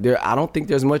not there. I don't think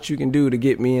there's much you can do to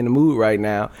get me in the mood right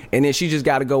now. And then she just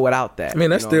got to go without that. I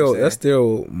mean, that's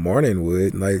still morning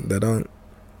wood.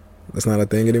 That's not a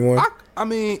thing anymore.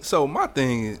 So my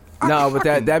thing is, but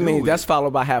that means that's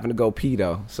followed by having to go pee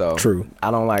though. So true.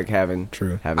 I don't like having sex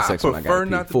when I got to pee. I prefer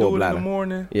not to do it in the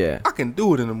morning. Yeah, I can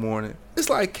do it in the morning. It's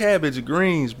like cabbage and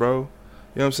greens, bro. You know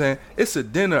what I'm saying? It's a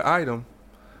dinner item.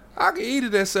 I can eat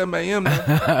it at 7 a.m. now. You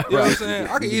know what I'm saying?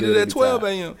 I can eat it at 12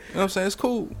 a.m. You know what I'm saying? It's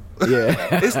cool.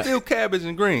 Yeah. It's still cabbage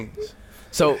and greens.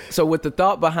 So with the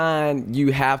thought behind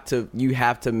you have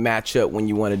to match up when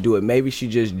you want to do it. Maybe she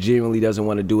just genuinely doesn't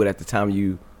want to do it at the time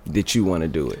that you want to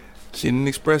do it. She didn't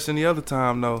express any other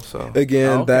time though. So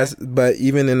again, but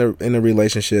even in a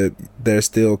relationship, there's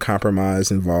still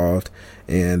compromise involved,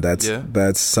 and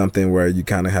that's something where you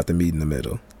kind of have to meet in the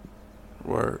middle.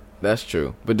 Word. That's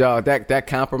true. But dog, that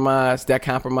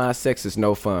compromise sex is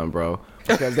no fun, bro.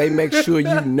 Because they make sure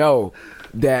you know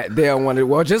that they don't want to.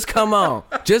 Well, just come on,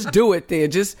 just do it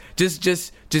then. Just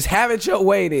have it your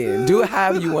way then. Do it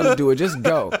however you want to do it. Just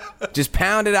go. Just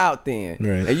pound it out then.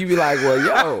 Right. And you be like, well,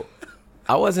 yo,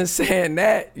 I wasn't saying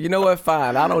that. You know what?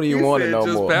 Fine. I don't even want it no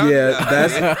more.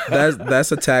 Yeah,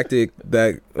 that's a tactic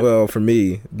that, well, for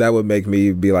me, that would make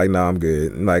me be like, no, I'm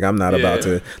good. Like, I'm not about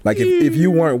to. Like, if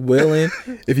you weren't willing,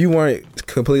 if you weren't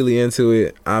completely into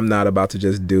it, I'm not about to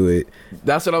just do it.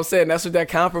 That's what I'm saying. That's what that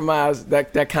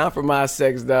compromise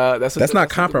sex, dog. That's not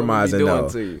compromising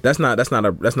though. That's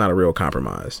not a real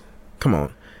compromise. Come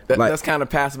on. That's kind of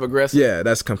passive aggressive. Yeah,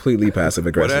 that's completely passive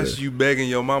aggressive. Well, that's you begging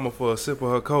your mama for a sip of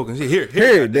her Coke and she here,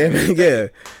 damn it, yeah.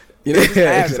 You know, just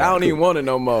have it. I don't even want it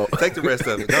no more. Take the rest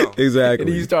of it. Go. Exactly. And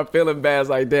then you start feeling bad. It's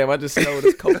like, damn, I just stole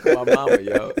this Coke from my mama,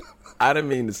 yo. I didn't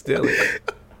mean to steal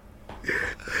it.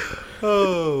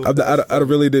 Oh, I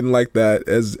really didn't like that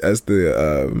as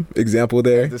the example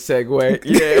there. The segue,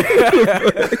 yeah.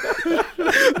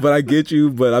 But I get you.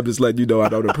 But I'm just letting you know I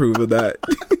don't approve of that.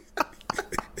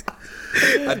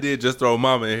 I did just throw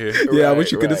mama in here. Yeah, I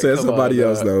wish you could have said somebody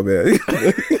else though, man.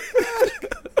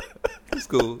 It's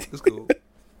cool. You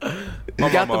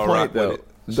got the point though.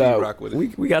 Rock with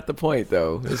it. We got the point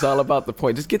though. It's all about the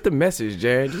point. Just get the message,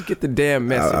 Jared. Just get the damn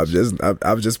message.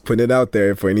 I'm just putting it out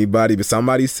there for anybody. But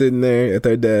somebody's sitting there at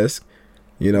their desk,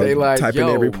 you know, they like, typing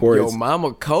in reports. Yo,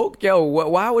 mama Coke. Yo,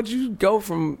 why would you go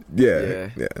from? Yeah.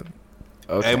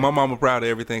 Okay. Hey, my mama proud of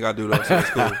everything I do though, so it's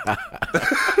cool.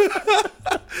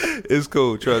 It's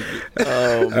cool, trust me.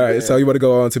 Oh, all right, so you want to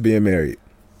go on to being married?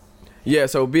 Yeah,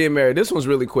 so being married. This one's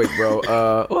really quick, bro.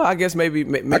 Well, I guess maybe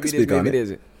it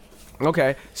isn't.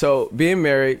 Okay, so being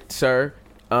married, sir.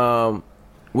 What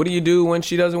do you do when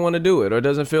she doesn't want to do it or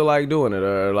doesn't feel like doing it,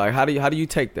 or like how do you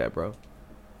take that, bro?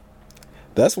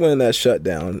 That's when that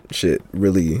shutdown shit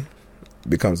really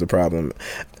becomes a problem.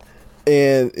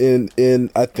 And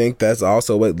I think that's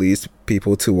also what leads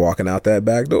people to walking out that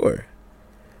back door.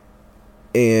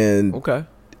 And okay,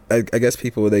 I guess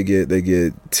people they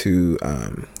get too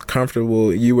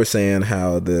comfortable. You were saying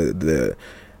how the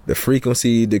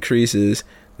frequency decreases.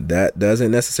 That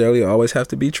doesn't necessarily always have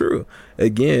to be true.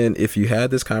 Again, if you had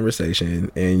this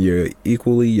conversation and you're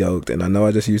equally yoked, and I know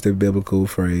I just used a biblical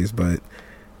phrase, but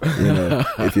you know,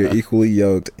 if you're equally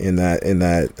yoked in that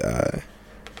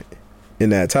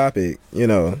topic, you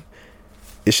know,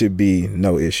 it should be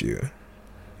no issue.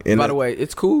 And by the way,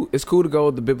 it's cool to go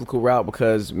the biblical route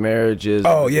because marriage is.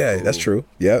 Oh yeah, that's true.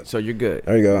 Yep. So you're good.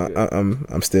 There you go.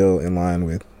 I'm still in line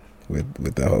with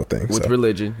with the whole thing. With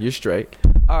religion, you're straight.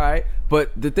 All right, but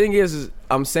the thing is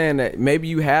I'm saying that maybe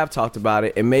you have talked about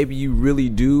it, and maybe you really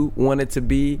do want it to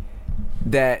be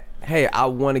that. Hey, I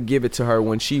want to give it to her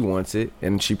when she wants it,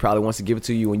 and she probably wants to give it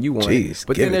to you when you want it.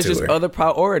 But then there's just other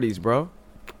priorities, bro.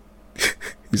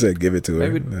 You said give it to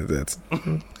her. That's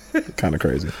kind of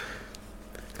crazy.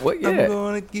 Well, yeah. I'm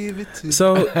gonna give it to.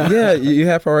 So yeah, you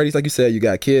have priorities, like you said. You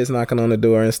got kids knocking on the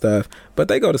door and stuff, but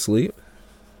they go to sleep.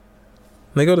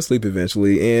 They go to sleep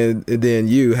eventually, and then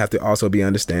you have to also be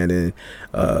understanding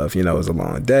of, you know, it's a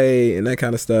long day and that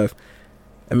kind of stuff.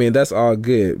 I mean, that's all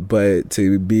good, but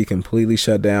to be completely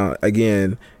shut down,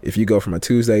 again, if you go from a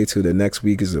Tuesday to the next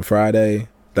week is a Friday,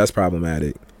 that's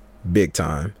problematic, big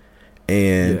time.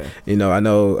 And, you know, I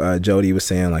know Jody was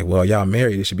saying, like, well, y'all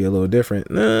married, it should be a little different.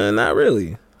 Nah, not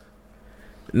really.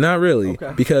 Not really.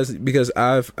 Okay. Because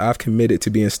I've committed to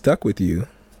being stuck with you.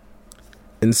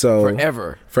 And so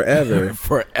forever. Forever.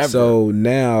 So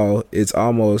now it's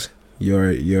almost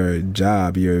your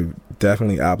job. You're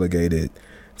definitely obligated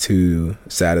to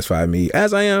satisfy me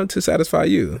as I am to satisfy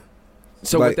you.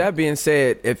 So with that being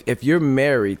said, if you're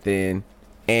married then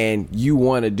and you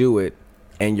want to do it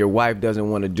and your wife doesn't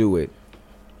want to do it,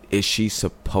 is she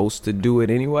supposed to do it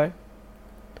anyway?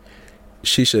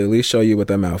 She should at least show you what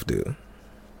that mouth do.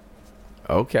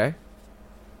 Okay.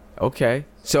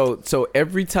 So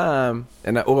every time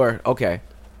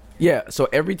so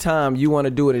every time you want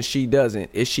to do it and she doesn't,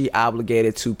 is she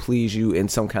obligated to please you in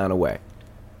some kind of way?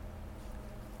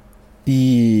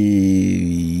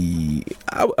 I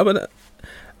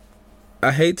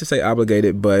hate to say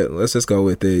obligated, but let's just go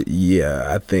with it.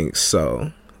 Yeah, I think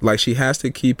so. Like, she has to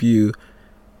keep you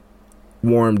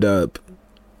warmed up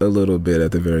a little bit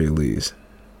at the very least.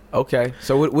 Okay,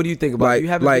 so what do you think about? I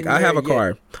have a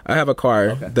car. I have a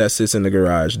car that sits in the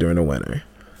garage during the winter.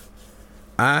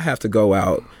 I have to go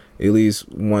out at least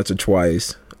once or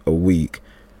twice a week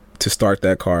to start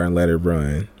that car and let it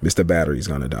run, because the battery's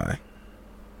gonna die.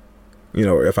 You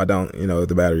know, if I don't, you know,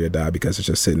 the battery will die because it's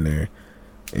just sitting there,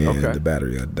 and the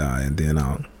battery will die, and then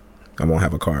I won't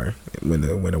have a car when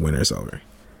the winter's over.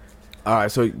 All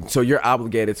right, so you're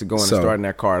obligated to go and start in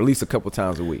that car at least a couple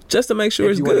times a week, just to make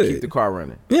sure it's good. You want to keep the car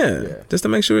running. Yeah, just to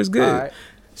make sure it's good. All right.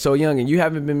 So, Youngin, you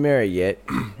haven't been married yet,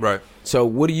 right? So,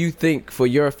 what do you think for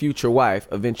your future wife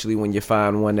eventually when you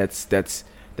find one that's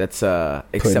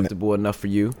acceptable enough for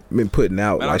you? I mean, putting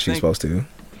out like she's supposed to.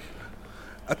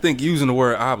 I think using the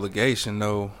word obligation,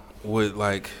 though, with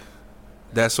like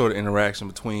that sort of interaction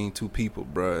between two people,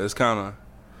 bro, it's kind of,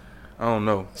 I don't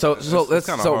know. So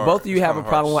both of you have a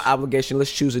problem with obligation.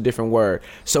 Let's choose a different word.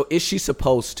 So is she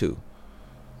supposed to?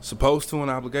 Supposed to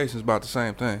and obligation is about the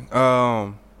same thing.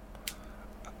 I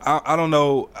don't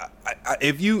know.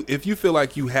 If you feel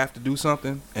like you have to do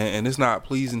something and it's not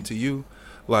pleasing to you,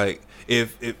 like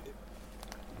if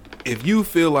you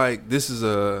feel like this is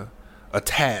a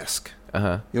task. You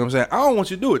know what I'm saying? I don't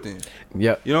want you to do it then.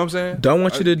 Yep. You know what I'm saying? Don't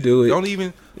want you to do it. Don't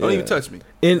even touch me.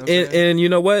 And you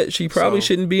know what? She probably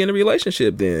shouldn't be in a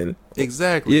relationship then.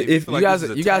 Exactly. If you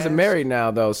guys are married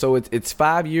now though, so it's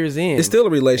 5 years in. It's still a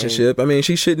relationship. I mean,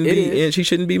 she shouldn't be and she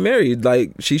shouldn't be married.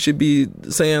 Like, she should be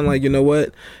saying, like, you know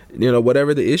what? You know,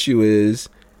 whatever the issue is,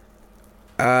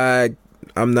 I'm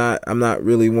not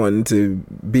really wanting to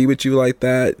be with you like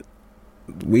that.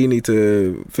 We need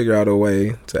to figure out a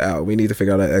way to out. We need to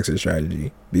figure out an exit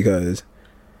strategy, because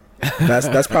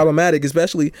that's problematic,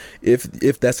 especially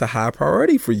if that's a high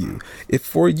priority for you. If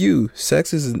for you,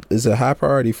 sex is a high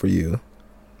priority for you.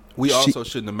 We also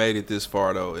shouldn't have made it this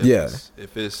far though.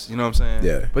 If it's you know what I'm saying?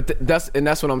 Yeah. But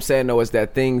that's what I'm saying though, is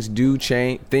that things do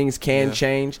change. Things can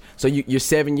change. So you're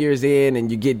 7 years in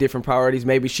and you get different priorities.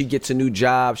 Maybe she gets a new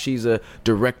job. She's a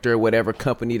director at whatever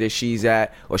company that she's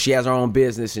at, or she has her own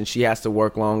business and she has to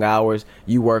work long hours.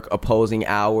 You work opposing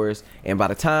hours, and by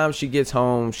the time she gets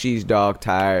home, she's dog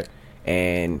tired,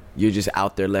 and you're just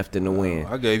out there left in the wind.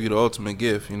 I gave you the ultimate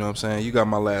gift. You know what I'm saying? You got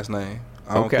my last name.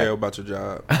 I don't care about your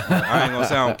job. I ain't gonna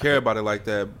say I don't care about it like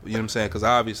that. You know what I'm saying? Because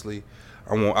obviously,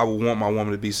 I would want my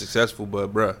woman to be successful.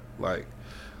 But bruh, like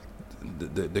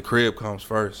the crib comes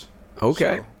first.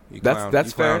 Okay, so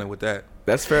that's fair. With that,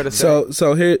 that's fair to say.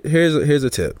 So here's a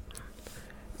tip.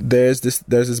 There's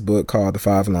this book called The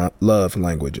 5 Love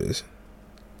Languages.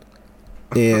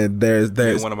 And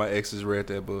there's one of my exes read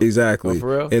that book. Exactly. Oh,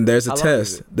 for real? And there's a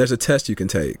test. There's a test you can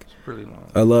take. It's pretty long.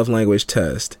 A love language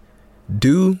test.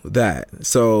 Do that,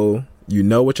 so you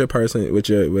know what your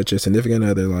significant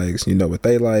other likes. You know what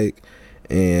they like,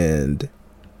 and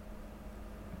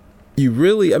you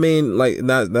really, I mean, like,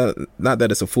 not that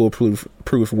it's a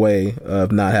foolproof way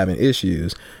of not having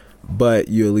issues, but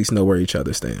you at least know where each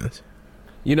other stands.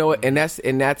 You know what? And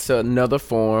that's another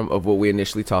form of what we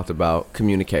initially talked about,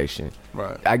 communication.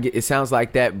 Right. It sounds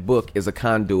like that book is a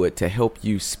conduit to help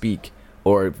you speak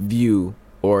or view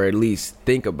or at least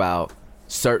think about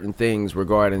certain things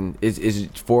regarding is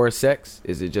it for sex?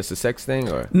 Is it just a sex thing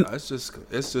or? No, it's just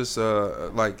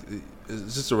like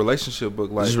it's just a relationship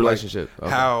book, like, just relationship.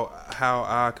 Like okay. how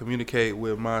I communicate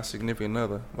with my significant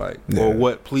other, like or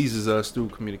what pleases us through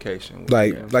communication.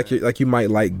 Like you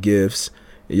might like gifts.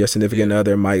 Your significant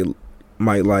other might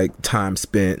like time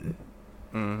spent.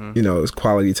 Mm-hmm. You know, it's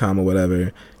quality time or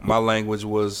whatever. My language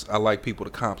was I like people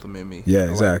to compliment me. Yeah,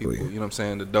 exactly. Like people, you know what I'm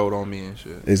saying, to dote on me and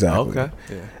shit. Exactly. Okay.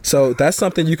 Yeah. So that's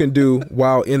something you can do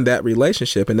while in that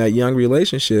relationship, in that young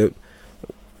relationship.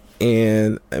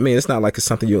 And I mean, it's not like it's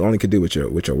something you only could do with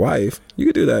your wife. You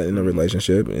could do that in a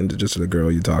relationship and just the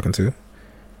girl you're talking to.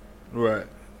 Right.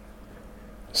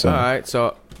 So all right.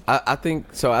 So I think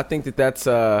that's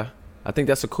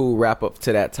a cool wrap up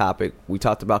to that topic. We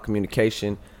talked about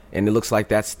communication, and it looks like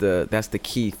that's the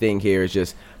key thing here is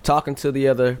just talking to the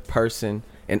other person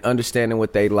and understanding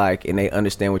what they like, and they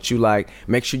understand what you like.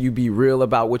 Make sure you be real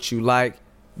about what you like.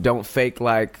 Don't fake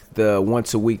like the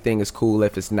once a week thing is cool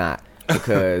if it's not,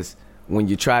 because when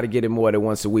you try to get it more than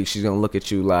once a week, she's gonna look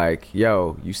at you like,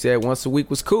 yo, you said once a week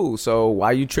was cool, so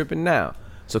why you tripping now?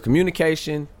 So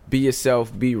communication, be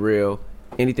yourself, be real.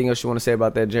 Anything else you want to say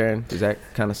about that, Jaren? Does that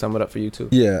kind of sum it up for you too?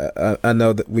 Yeah, I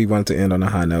know that we wanted to end on a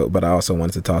high note, but I also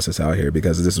wanted to toss this out here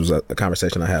because this was a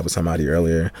conversation I had with somebody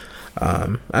earlier,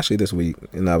 actually this week,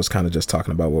 and I was kind of just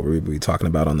talking about what we would be talking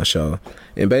about on the show.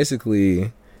 And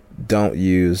basically, don't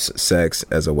use sex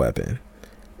as a weapon.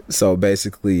 So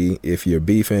basically, if you're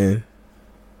beefing,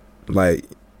 like,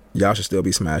 y'all should still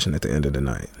be smashing at the end of the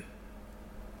night.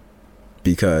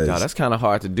 Because that's kind of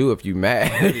hard to do if you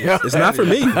mad. It's not for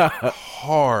me.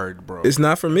 Hard, bro. It's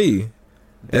not for me.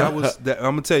 I'm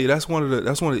gonna tell you, that's one of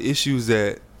the issues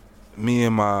that me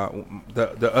and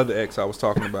the other ex I was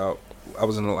talking about. I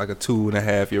was in like a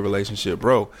 2.5 year relationship,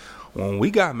 bro. When we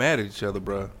got mad at each other,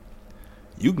 bro,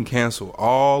 you can cancel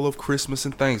all of Christmas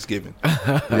and Thanksgiving.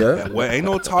 Yeah. Well, ain't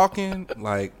no talking.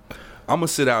 Like, I'm gonna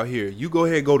sit out here. You go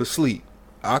ahead, go to sleep.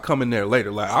 I'll come in there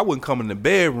later. Like, I wouldn't come in the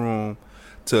bedroom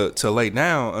to lay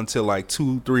down until like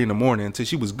 2-3 in the morning until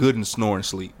she was good and snoring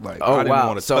sleep. Like, I didn't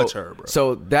want to touch her, bro.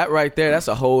 So that right there, that's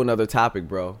a whole nother topic,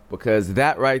 bro. Because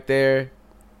that right there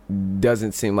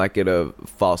doesn't seem like it'll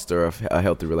foster a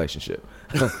healthy relationship.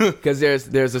 Because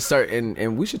there's a certain,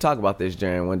 and we should talk about this,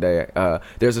 Jaren, one day.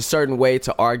 There's a certain way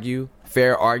to argue,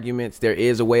 fair arguments. There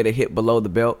is a way to hit below the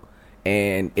belt.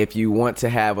 And if you want to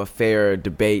have a fair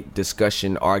debate,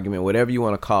 discussion, argument, whatever you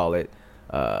want to call it,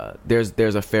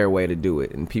 there's a fair way to do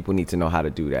it, and people need to know how to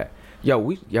do that.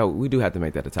 We do have to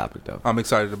make that a topic, though. I'm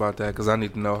excited about that because I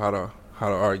need to know how to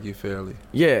argue fairly.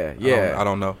 Yeah. I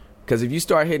don't know. Because if you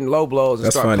start hitting low blows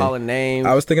and start calling names,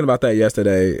 I was thinking about that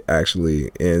yesterday,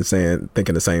 actually, and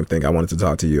thinking the same thing. I wanted to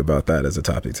talk to you about that as a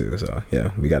topic too. So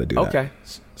yeah, we got to do that. Okay,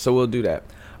 so we'll do that.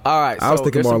 All right. I was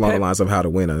thinking more along the lines of how to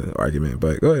win an argument,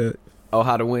 but go ahead. Oh,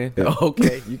 how to win? Yeah.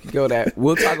 Okay, you can go that.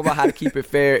 We'll talk about how to keep it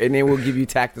fair, and then we'll give you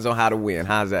tactics on how to win.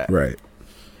 How's that? Right.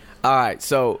 All right,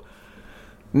 so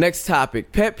next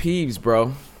topic, pet peeves,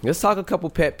 bro. Let's talk a couple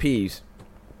pet peeves.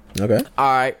 Okay.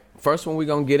 All right, first one we're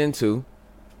going to get into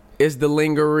is the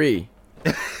lingerie.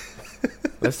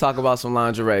 Let's talk about some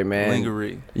lingerie, man.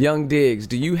 Lingerie. Young Diggs,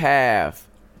 do you have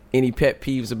any pet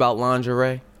peeves about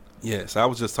lingerie? Yes, I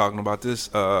was just talking about this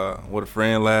with a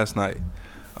friend last night.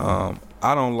 I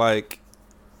don't like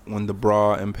when the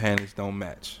bra and panties don't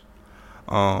match.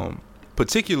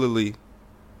 Particularly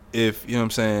if, you know what I'm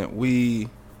saying, we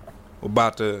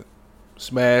about to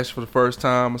smash for the first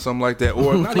time or something like that.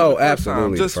 Or not even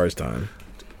absolutely just first time.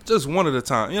 Just one at a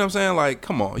time. You know what I'm saying? Like,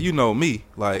 come on, you know me.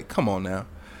 Like, come on now.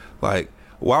 Like,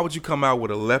 why would you come out with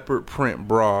a leopard print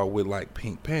bra with like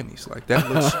pink panties? Like, that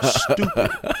looks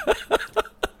stupid.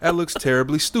 That looks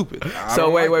terribly stupid. So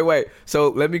wait. So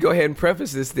let me go ahead and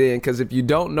preface this then, because if you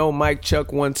don't know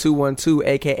MikeChuck1212,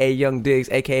 aka Young Diggs,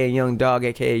 aka Young Dog,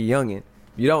 aka Youngin, if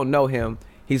you don't know him,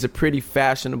 he's a pretty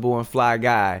fashionable and fly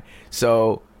guy.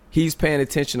 So he's paying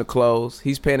attention to clothes,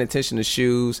 he's paying attention to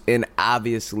shoes, and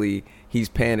obviously he's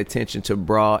paying attention to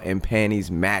bra and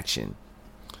panties matching.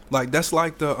 Like, that's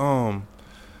like the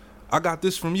I got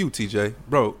this from you, TJ,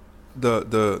 bro.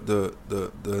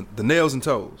 The nails and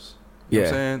toes. You know what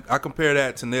I'm saying? I compare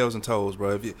that to nails and toes,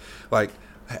 bro. If you like,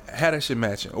 had that shit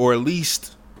matching, or at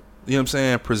least, you know what I'm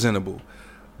saying, presentable.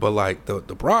 But like the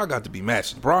bra got to be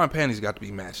matching. The bra and panties got to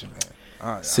be matching,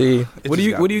 man. See, what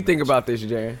do you think about this,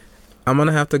 Jaren? I'm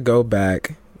gonna have to go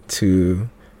back to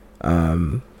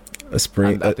a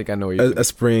spring. I think I know what you're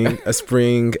a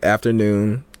spring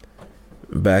afternoon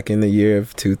back in the year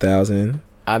of 2000.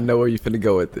 I know where you finna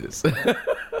go with this.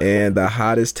 And the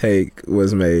hottest take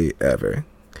was made ever.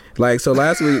 Like, so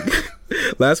last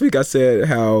week I said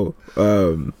how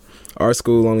our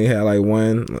school only had like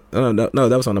one. No,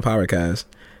 that was on the Powercast,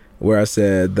 where I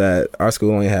said that our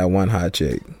school only had one hot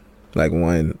chick, like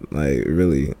one, like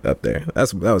really up there.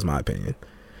 That was my opinion.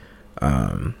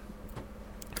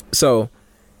 So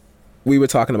we were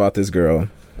talking about this girl,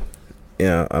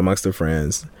 amongst her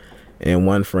friends, and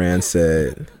one friend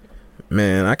said,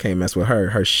 "Man, I can't mess with her.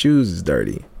 Her shoes is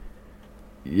dirty."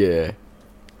 Yeah.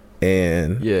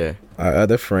 And our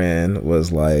other friend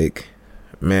was like,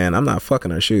 "Man, I'm not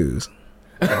fucking her shoes."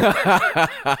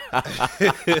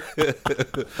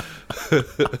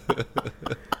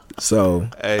 So,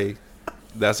 hey,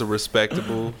 that's a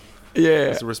respectable. Yeah.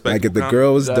 That's a respectable. like, if the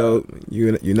girl was dope,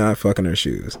 you're not fucking her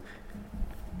shoes.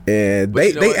 And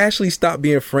they actually stopped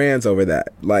being friends over that.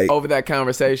 Like, over that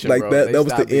conversation, like bro. that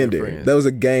was the ender. That was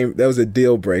a game. That was a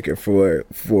deal breaker for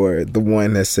the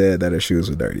one that said that her shoes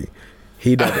were dirty.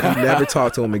 He never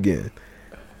talked to him again.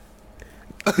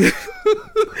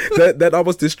 that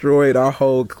almost destroyed our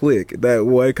whole clique. That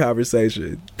one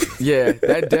conversation. Yeah,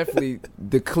 that definitely,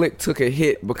 the clique took a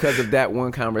hit because of that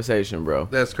one conversation, bro.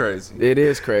 That's crazy. It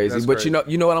is crazy. That's But crazy.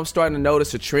 you know what? I'm starting to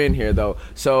notice a trend here, though.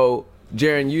 So,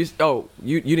 Jaron, you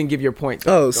didn't give your point.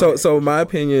 Oh, Go ahead. so my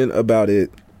opinion about it,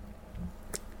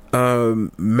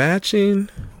 matching.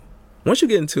 Once you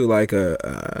get into like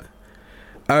I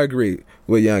agree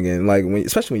with Youngin. Like,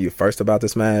 especially when you're first about to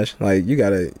smash, like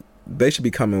they should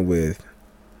be coming with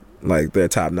like their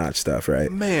top notch stuff, right?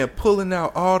 Man, pulling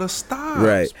out all the stops,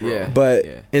 Right. bro. Yeah. But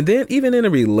and then even in a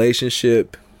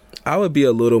relationship, I would be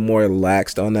a little more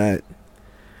laxed on that.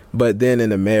 But then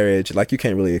in a marriage, like, you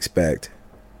can't really expect,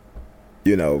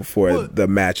 for the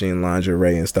matching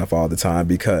lingerie and stuff all the time,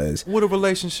 because With a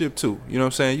relationship too, you know what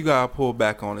I'm saying? You gotta pull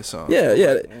back on it some.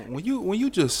 yeah, When you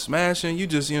just smashing, you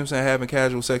just, you know what I'm saying, having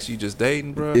casual sex, you just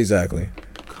dating, bro. exactly.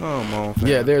 Come on, fam.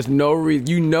 Yeah, there's no reason.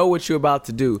 You know what you're about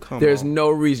to do. There's no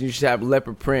reason you should have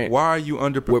leopard print. Why are you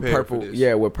underprepared with purple? for this?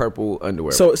 Yeah, with purple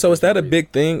underwear. So is that a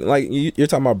big thing? Like, you're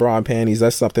talking about bra and panties.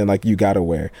 That's something like you gotta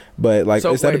wear. But like,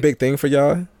 So, is that a wait. big thing for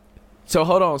y'all? So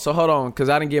hold on, because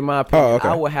I didn't get my opinion. Oh, okay.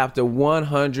 I would have to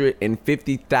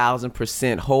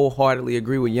 150,000% wholeheartedly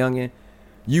agree with Youngin.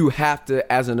 You have to,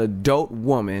 as an adult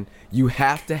woman, you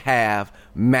have to have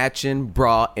matching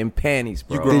bra and panties,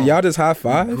 bro. Did y'all just high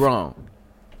five?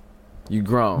 You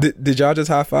grown. Did y'all just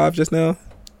high five just now?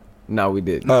 No, we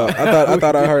didn't. I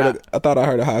thought I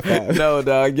heard a high five. No,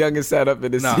 dog. Youngin sat up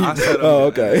in the seat. I said, Oh,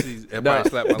 okay. Everybody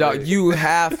slapped my Dog, leg. you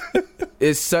have.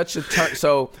 It's such a turn.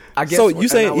 So I guess. So what- you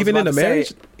and I saying was even in about a to say,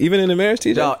 marriage,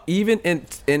 TJ? dog,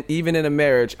 even in a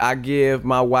marriage, I give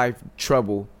my wife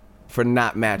trouble for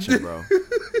not matching, bro.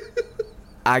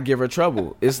 I give her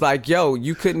trouble. It's like, yo,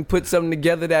 you couldn't put something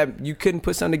together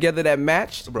that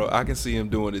matched. Bro, I can see him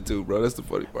doing it too, bro. That's the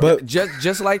funny part. But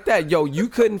Just like that, yo, you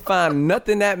couldn't find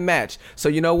nothing that matched. So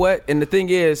you know what? And the thing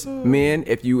is, men,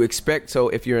 if you're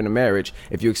in a marriage,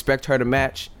 if you expect her to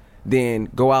match, then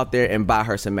go out there and buy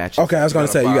her some matches. okay, I was gonna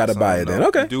say you gotta buy it then.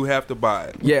 Okay, You do have to buy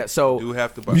it. Yeah. So You do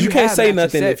have to buy you it. can't have say matching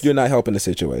nothing sets. if you're not helping the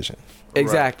situation.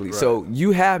 Exactly. Right. So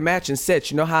you have matching sets.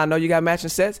 You know how I know you got matching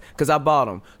sets? Because I bought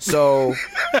them. So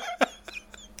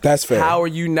That's fair. how are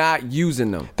you not using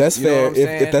them? That's You know fair. what I'm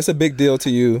saying? If that's a big deal to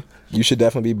you, you should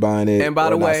definitely be buying it. And by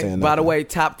or the not saying nothing. way,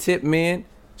 top tip, men.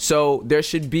 So there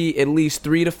should be at least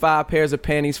 3 to 5 pairs of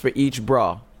panties for each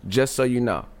bra. Just so you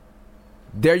know.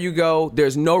 There you go.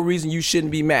 There's no reason you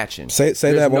shouldn't be matching. Say There's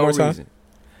that one more time. reason.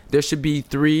 There should be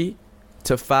 3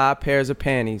 to 5 pairs of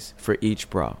panties for each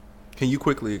bra. Can you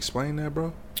quickly explain that,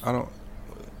 bro? I don't.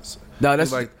 No,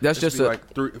 It's that's it just should a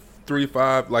be like 3 to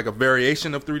 5, like a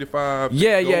variation of 3 to 5.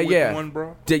 yeah, Go yeah, with yeah. One,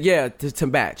 bro.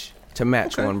 to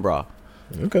match Okay. one bra.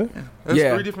 Okay. That's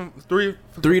Yeah. 3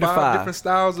 to 5 different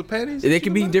styles of panties. They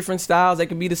can be different styles. They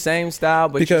can be the same style,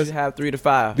 but Because- you should have 3 to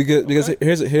 5. Because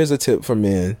here's a tip for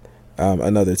men.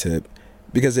 Another tip.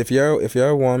 Because if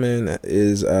your woman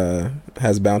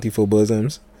has bountiful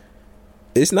bosoms,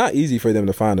 it's not easy for them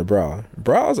to find a bra.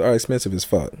 Bras are expensive as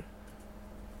fuck.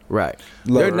 Right.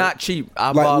 Like- They're not cheap.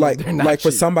 I bought them. They're not like for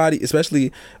cheap. somebody,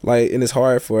 especially like, and it's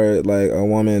hard for like a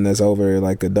woman that's over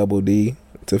like a double D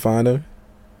to find them.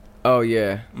 Oh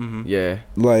yeah, Mhm. yeah.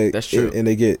 Like, That's true. and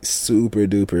they get super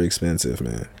duper expensive,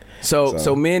 man.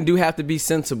 So men do have to be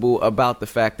sensible about the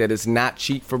fact that it's not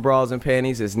cheap for bras and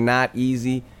panties. It's not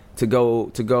easy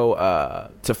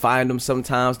to find them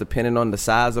sometimes, depending on the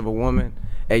size of a woman.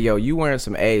 Hey, yo, you wearing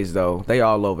some A's, though. They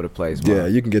all over the place, bro. Yeah,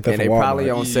 you can get that and from they Walmart. probably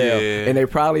on sale. Yeah. And they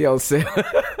probably on sale.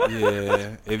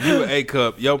 Yeah. If you an A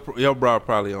cup, your bra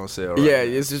probably on sale, right? Yeah,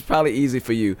 it's just probably easy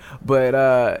for you.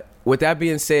 But with that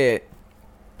being said,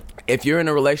 if you're in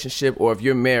a relationship or if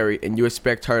you're married and you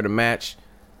expect her to match,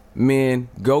 men,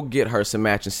 go get her some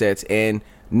matching sets. And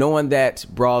knowing that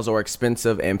bras are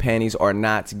expensive and panties are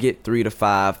not, get 3 to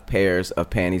 5 pairs of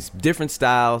panties. Different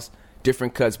styles,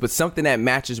 different cuts, but something that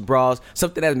matches bras,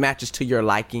 something that matches to your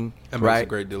liking. That makes right? a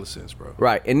great deal of sense, bro.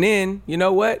 Right. And then, you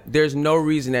know what? There's no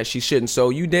reason that she shouldn't.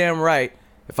 So you damn right.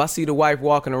 If I see the wife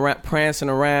walking around, prancing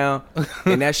around,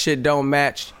 and that shit don't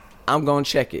match, I'm going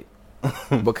to check it.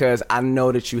 Because I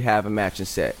know that you have a matching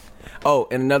set. Oh,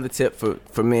 and another tip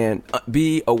for men,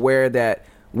 be aware that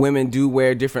women do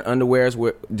wear different underwear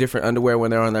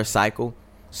when they're on their cycle.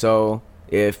 So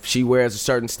if she wears a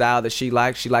certain style that she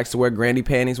likes to wear granny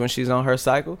panties when she's on her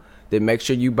cycle, then make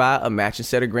sure you buy a matching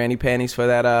set of granny panties for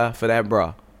that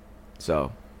bra.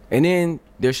 So, and then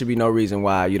there should be no reason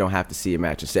why you don't have to see a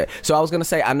matching set. So I was going to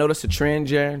say, I noticed a trend,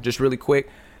 Jaron, just really quick.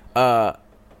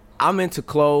 I'm into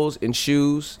clothes and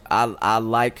shoes. I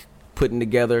like putting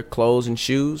together clothes and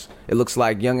shoes. It looks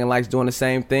like Young and Like's doing the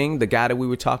same thing. The guy that we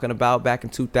were talking about back in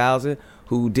 2000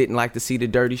 who didn't like to see the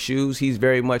dirty shoes, he's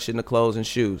very much into clothes and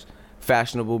shoes.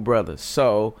 Fashionable brother.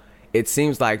 So it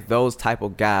seems like those type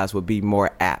of guys would be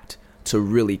more apt to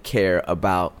really care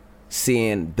about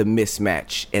seeing the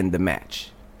mismatch and the match.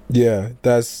 Yeah,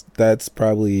 that's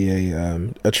probably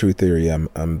a true theory.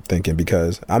 I'm thinking,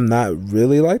 because I'm not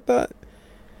really like that.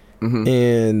 Mm-hmm.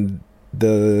 And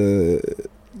the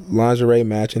lingerie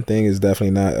matching thing is definitely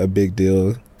not a big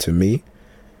deal to me,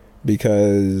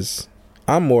 because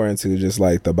I'm more into just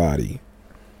like the body.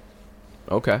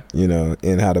 Okay. You know,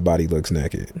 and how the body looks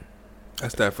naked.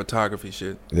 That's that photography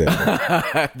shit.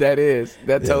 Yeah.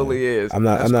 That totally is. I'm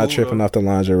not cool, tripping though. off the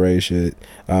lingerie shit.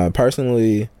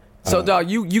 Personally. So, dog,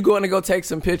 you going to go take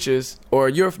some pictures, or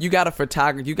you got a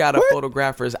photographer, you got a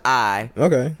photographer's eye.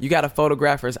 Okay. You got a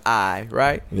photographer's eye,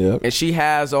 right? Yep. And she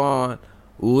has on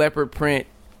leopard print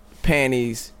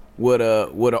panties with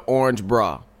a orange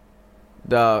bra.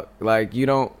 Dog, like,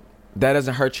 that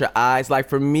doesn't hurt your eyes. Like,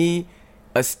 for me,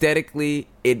 aesthetically,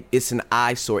 it's an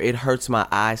eyesore. It hurts my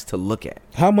eyes to look at.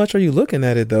 How much are you looking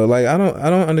at it though? Like, I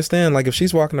don't understand. Like, if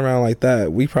she's walking around like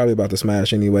that, we probably about to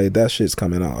smash anyway. That shit's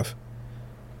coming off.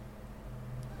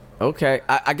 Okay,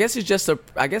 I guess it's just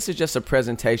a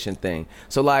presentation thing.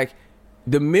 So like,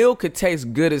 the meal could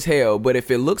taste good as hell, but if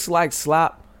it looks like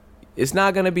slop, it's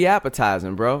not gonna be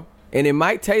appetizing, bro. And it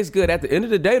might taste good. At the end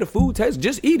of the day, the food tastes.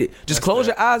 Just eat it. Just close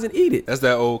your eyes and eat it. That's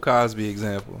that old Cosby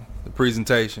example. The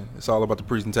presentation. It's all about the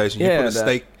presentation. You Yeah, put a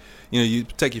steak. You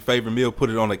take your favorite meal, put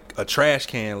it on a trash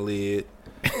can lid.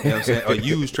 You know what I'm saying? A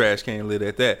used trash can lid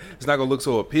at that. It's not gonna look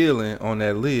so appealing on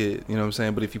that lid. You know what I'm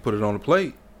saying? But if you put it on a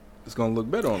plate, it's gonna look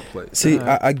better on the plate. See,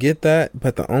 I get that,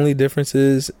 but the only difference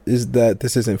is that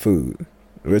this isn't food.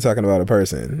 We're talking about a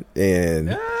person,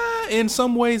 and in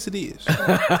some ways it is.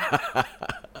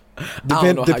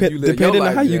 Depending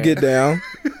on how you get down.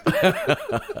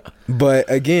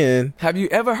 But again, have you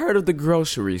ever heard of the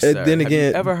grocery, sir? Have you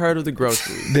ever heard of the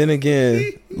grocery? Then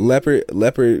again,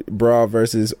 leopard bra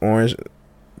versus orange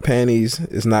panties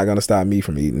is not gonna stop me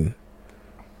from eating.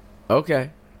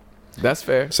 Okay, that's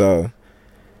fair. So,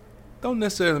 don't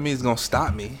necessarily mean it's gonna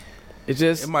stop me.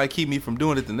 It might keep me from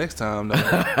doing it the next time,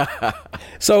 though.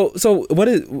 So what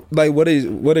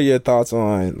are your thoughts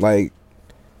on, like,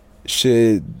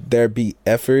 should there be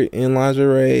effort in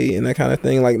lingerie and that kind of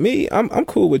thing? Like me, I'm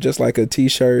cool with just like a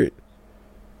t-shirt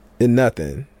and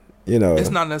nothing, you know. It's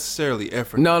not necessarily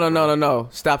effort. No.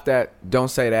 Stop that. Don't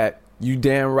say that. You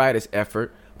damn right it's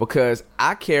effort, because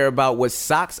I care about what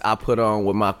socks I put on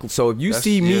with my. So if you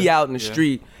see me out in the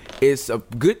street, it's a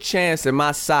good chance that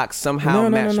my socks somehow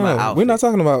match my outfit. We're not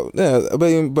talking about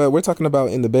but we're talking about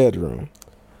in the bedroom.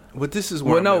 But this is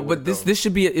where this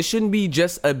should be. It shouldn't be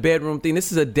just a bedroom thing.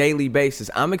 This is a daily basis.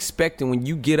 I'm expecting when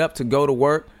you get up to go to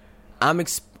work, I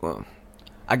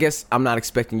guess I'm not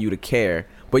expecting you to care,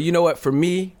 but you know what? For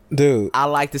me, dude, I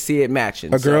like to see it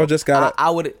matching. A girl just got.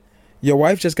 Your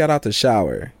wife just got out the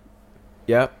shower.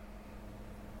 Yep.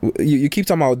 You keep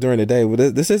talking about during the day.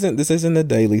 Well, this isn't a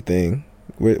daily thing.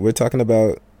 We're talking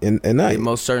about in night. It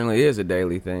most certainly is a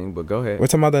daily thing, but go ahead. We're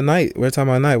talking about the night.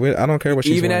 I don't care what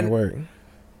she's doing at work.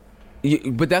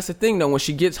 But that's the thing, though. When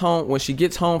she gets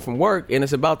home from work and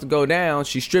it's about to go down,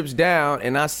 she strips down,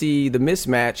 and I see the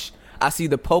mismatch. I see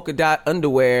the polka dot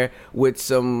underwear with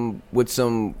some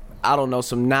I don't know,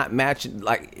 some not matching.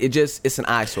 Like, it's an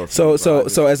eyesore.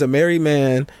 So as a married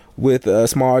man with a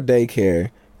small daycare,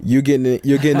 You're getting it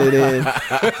in.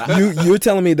 You're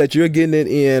telling me that you're getting it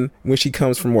in when she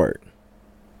comes from work.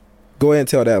 Go ahead and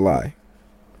tell that lie.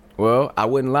 Well, I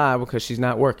wouldn't lie because she's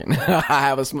not working.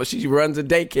 She runs a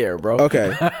daycare, bro.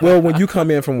 Okay. Well, when you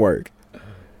come in from work.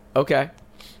 Okay.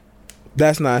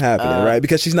 That's not happening, right?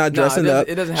 Because she's not dressing up.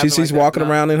 It doesn't happen. She's walking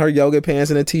around in her yoga pants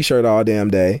and a t-shirt all damn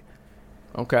day.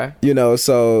 Okay. You know,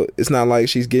 so it's not like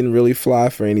she's getting really fly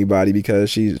for anybody because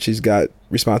she's got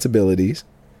responsibilities.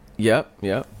 Yep.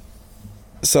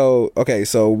 So, okay,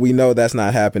 so we know that's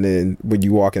not happening when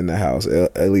you walk in the house,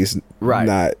 at least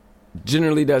not.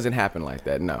 Generally doesn't happen like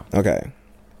that, no. Okay.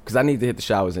 Because I need to hit the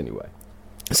showers anyway.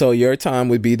 So your time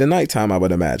would be the nighttime, I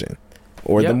would imagine,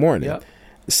 or the morning. Yep.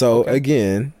 So,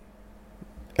 again,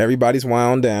 everybody's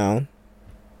wound down,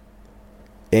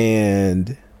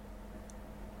 and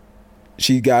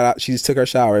she took her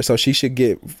shower, so she should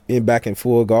get back in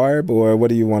full garb, or what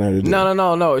do you want her to do?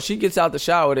 No. If she gets out the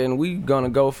shower, then we gonna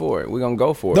go for it. We're gonna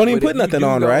go for it. Don't even put nothing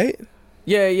on, right?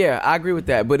 Yeah, I agree with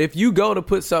that. But if you go to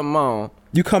put something on,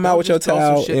 you come out with your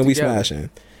towel and we smashing.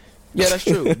 Yeah, that's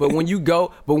true. But when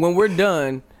we're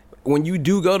done, when you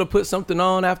do go to put something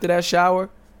on after that shower,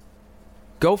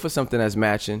 go for something that's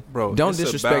matching. Bro, don't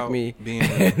disrespect me. Being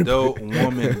an adult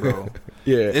woman, bro.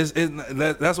 Yeah,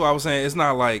 that's what I was saying. It's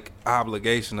not like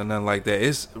obligation or nothing like that.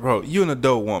 It's, bro, you an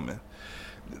adult woman.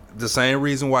 The same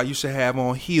reason why you should have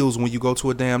on heels when you go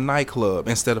to a damn nightclub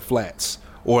instead of flats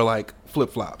or like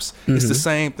flip-flops. Mm-hmm. It's the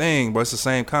same thing, but it's the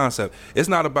same concept. It's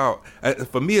not about,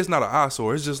 for me, it's not an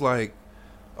eyesore. It's just like,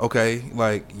 okay,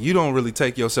 like you don't really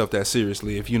take yourself that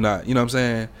seriously if you're not, you know what I'm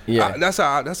saying? Yeah.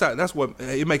 That's what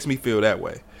it makes me feel that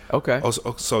way. Okay.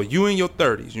 So you in your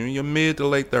 30s, you in your mid to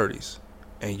late 30s,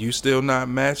 and you still not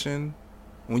matching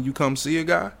when you come see a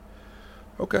guy?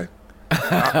 Okay.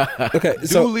 Okay.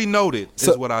 Duly noted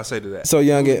is what I say to that. So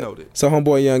Youngin,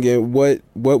 homeboy Youngin,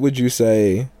 what would you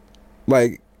say?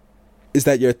 Like, is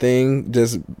that your thing,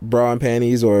 just bra and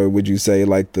panties, or would you say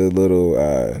like the little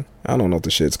I don't know what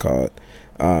the shit's called,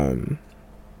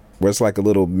 where it's like a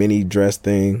little mini dress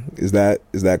thing? Is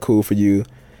that cool for you?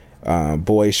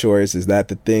 Boy shorts, is that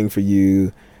the thing for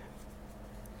you?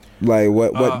 Like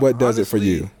what does it for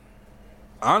you?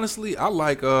 Honestly, I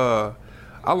like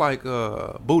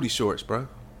booty shorts, bro.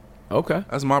 Okay.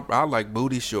 I like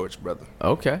booty shorts, brother.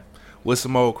 Okay. With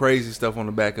some old crazy stuff on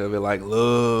the back of it, like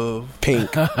love, pink,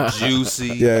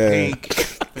 juicy, pink,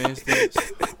 for instance,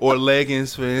 or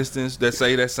leggings, for instance, that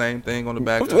say that same thing on the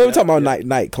back. We're talking about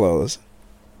night clothes.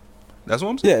 That's what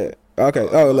I'm saying. Yeah. Okay.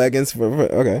 Leggings for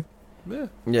okay. Yeah.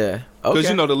 Because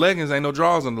okay. the leggings ain't no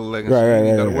drawers under the leggings. Right.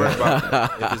 You gotta worry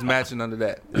about if it's matching under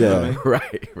that. You know what I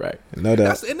mean? Right. No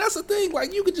doubt. And that's the thing.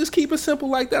 Like, you could just keep it simple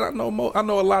like that. I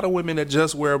know a lot of women that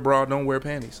just wear a bra, don't wear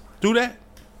panties. Do that.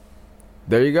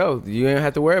 There you go. You ain't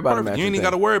have to worry about it. You ain't even got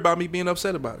to worry about me being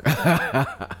upset about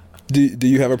it. Do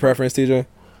you have a preference, TJ?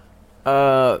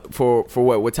 For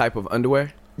what? What type of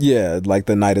underwear? Yeah, like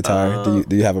the night attire.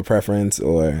 Do you have a preference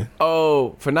or?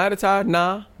 Oh, for night attire,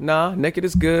 nah. Naked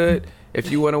is good.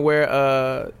 If you want to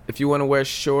wear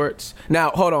shorts.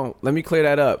 Now, hold on. Let me clear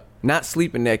that up. Not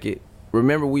sleeping naked.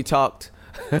 Remember we talked.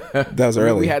 That was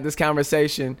early. We had this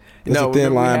conversation. There's a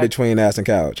thin line between ass and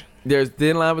couch. There's a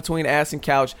thin line between ass and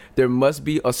couch. There must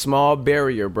be a small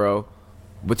barrier, bro,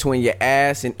 between your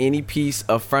ass and any piece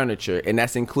of furniture, and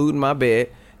that's including my bed.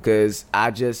 Cause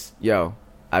I just got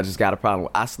a problem.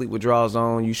 I sleep with drawers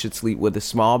on. You should sleep with a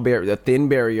small barrier, a thin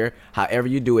barrier. However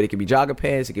you do it, it could be jogger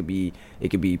pants, it could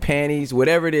be panties,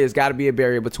 whatever it is. Got to be a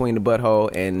barrier between the butthole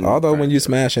and. Although when you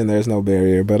smash in, there's no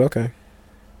barrier, but okay.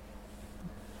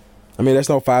 I mean, there's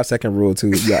no 5-second rule to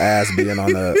your ass being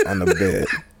on the bed.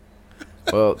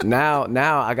 Well,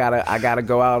 now I gotta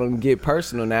go out and get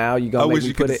personal. Now you gonna make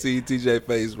me put it. I wish you could see TJ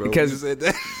face, bro.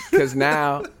 Because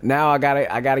now I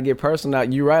gotta get personal. Now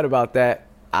you right about that.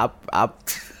 I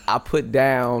put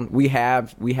down. We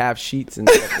have sheets and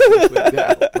stuff we put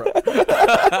down, bro.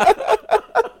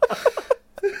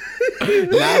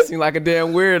 Now I seem like a damn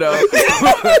weirdo.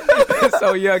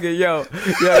 So Youngin,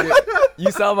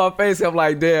 you saw my face. I'm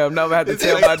like, damn. Now I have to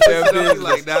tell my damn business.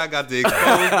 Like, now I got to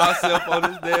expose myself on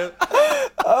this damn.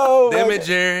 Oh, damn it,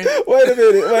 Jaron. Wait a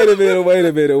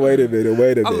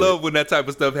minute. I love when that type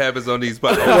of stuff happens on these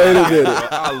podcasts. Wait a minute.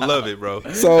 I love it, bro.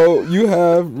 So you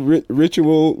have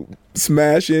ritual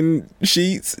smashing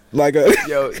sheets, like a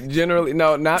generally,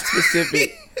 no, not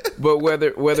specific. But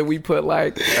whether we put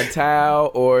like a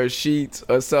towel or sheets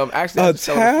or something. Actually, I just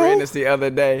told a friend this the other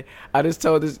day. I just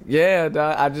told this, yeah,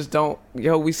 dog, I just don't.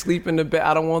 Yo, we sleep in the bed.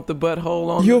 I don't want the butthole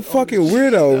on. You're a fucking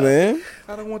weirdo, man.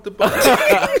 I don't want the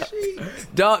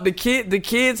butthole. Dog, the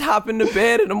kids hop in the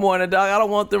bed in the morning, dog. I don't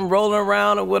want them rolling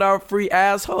around with our free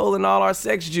asshole and all our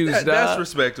sex juice, dog. That's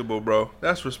respectable, bro.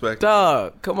 That's respectable.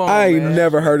 Dog, come on, I ain't man.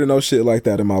 never heard of no shit like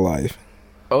that in my life.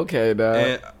 Okay, dog.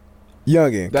 And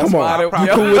Youngin, That's come why on. they-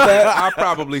 You cool with that? I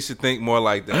probably should think more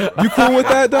like that. You cool with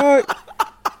that, dog?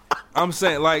 I'm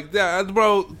saying, like, that,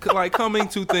 bro, like, coming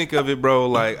to think of it, bro,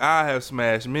 like, I have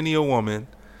smashed many a woman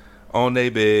on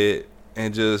their bed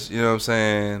and just, you know what I'm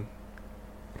saying,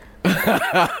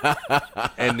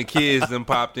 and the kids then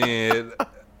popped in,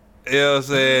 you know what I'm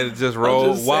saying, just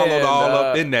wallowed all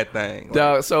up in that thing. Like,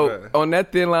 Dog, so bruh. on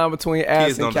that thin line between ass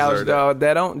Kids and don't couch, deserve that. dog,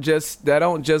 that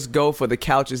don't just go for the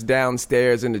couches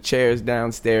downstairs and the chairs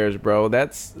downstairs, bro.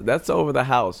 That's over the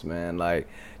house, man. Like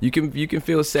you can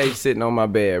feel safe sitting on my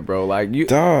bed, bro. Like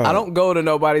Dog. I don't go to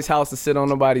nobody's house to sit on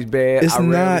nobody's bed. It's I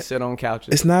rarely not- sit on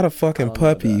couches. It's not a fucking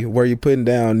puppy where you putting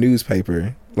down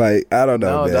newspaper. Like, I don't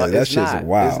know, man. dog, That it's shit's not.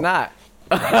 wild. It's not.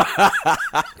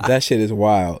 That shit is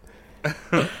wild.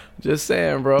 Just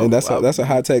saying, bro. And that's a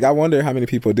hot take. I wonder how many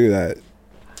people do that.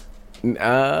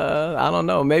 I don't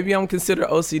know. Maybe I'm considered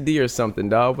OCD or something,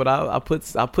 dog. But I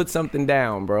put something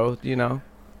down, bro. You know.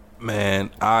 Man,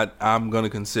 I'm gonna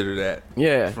consider that.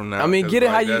 Yeah. From now, I mean, 'cause, get it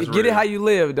like, how you that's get it real. how you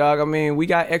live, dog. I mean, we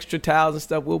got extra towels and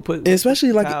stuff. We'll put And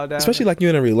especially towel down. like you're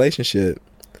in a relationship.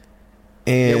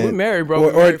 And Yeah, we're married, bro.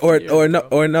 We're married for years,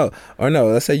 or no.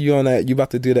 Let's say you on that. You about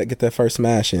to do that. Get that first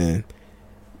smash in.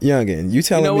 Youngin, you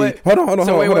telling know me? what? Hold on.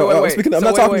 So wait. I'm not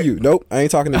So talking wait. to you. Nope, I ain't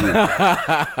talking to you.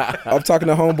 I'm talking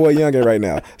to homeboy Youngin right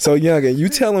now. So Youngin, you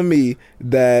telling me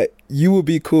that you would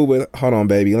be cool with? Hold on,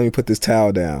 baby. Let me put this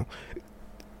towel down.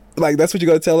 Like that's what you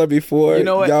gotta tell her before You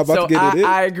know what? y'all about So to get it in.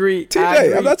 I agree. TJ, I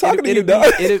agree. I'm not talking to you, It'd be-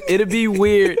 dog. It'd be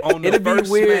weird. On the It'd be first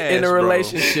weird smash, in a bro.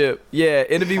 relationship. Yeah,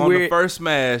 it'd be On weird. the first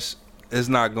smash, it's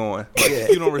not going. Like, if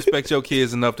you don't respect your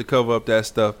kids enough to cover up that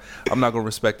stuff, I'm not gonna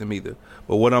respect them either.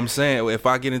 But what I'm saying, if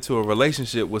I get into a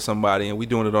relationship with somebody and we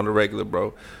doing it on the regular,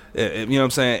 bro, you know what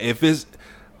I'm saying? If it's,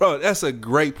 bro, that's a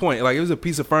great point. Like, it was a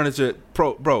piece of furniture,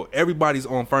 bro, everybody's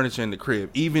on furniture in the crib,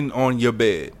 even on your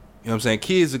bed. You know what I'm saying?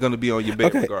 Kids are gonna be on your bed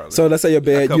Okay, regardless. so let's say your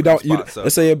bed. I You cover don't. the You, spots up.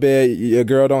 let's say your bed. Your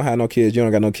girl don't have no kids. You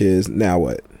don't got no kids. Now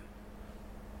what?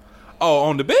 Oh,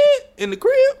 on the bed in the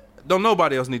crib? Don't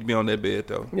nobody else need to be on that bed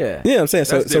though. Yeah. Yeah, I'm saying.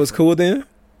 So That's it's cool then.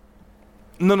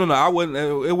 No. I wouldn't.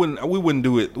 It wouldn't. We wouldn't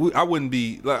do it. I wouldn't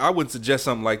be. Like, I wouldn't suggest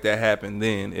something like that happen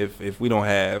then if we don't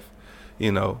have,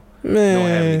 you know, don't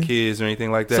have any Man, kids or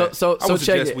anything like that. So I would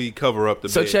check suggest it. we cover up the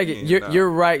So bed. check it. Yeah, You're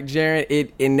right, Jaron.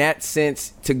 It in that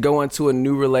sense to go into a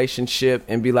new relationship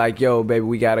and be like, "Yo, baby,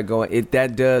 we gotta go."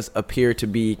 That does appear to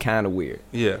be kind of weird.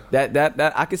 Yeah.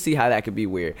 That I can see how that could be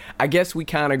weird. I guess we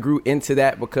kind of grew into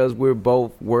that because we're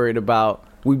both worried about.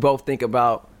 We both think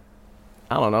about.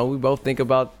 I don't know. We both think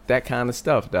about that kind of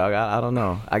stuff, dog. I don't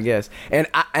know. I guess. And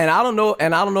I don't know.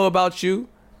 And I don't know about you.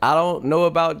 I don't know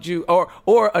about you.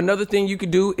 Or another thing you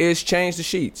could do is change the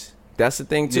sheets. That's the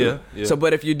thing too. Yeah. So,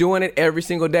 but if you're doing it every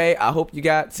single day, I hope you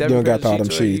got you 7 don't got pairs all of them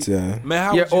sheets. sheets. Yeah. Man,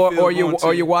 how Yeah, would you feel or going you're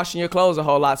to- washing your clothes a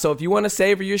whole lot. So if you want to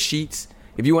savor your sheets,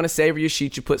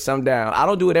 you put some down. I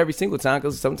don't do it every single time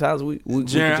because sometimes we can Jaron,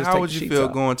 just how take would the you sheets feel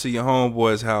off. going to your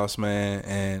homeboy's house, man,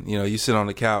 and you know you sit on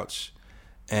the couch,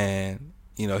 and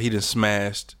you know he just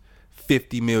smashed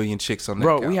 50 million chicks on that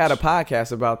Bro, couch. we had a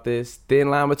podcast about this thin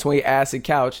line between ass and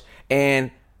couch, and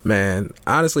Man,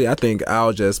 honestly, I think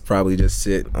I'll probably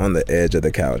sit on the edge of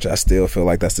the couch. I still feel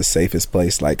like that's the safest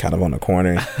place, like kind of on the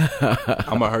corner.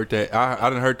 I'm gonna hurt that.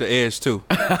 I done hurt the edge too.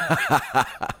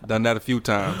 Done that a few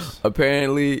times.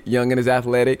 apparently Youngin is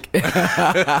athletic.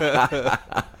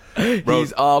 Bro,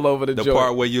 He's all over the The joint.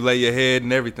 part where you lay your head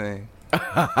and everything.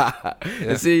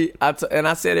 And see,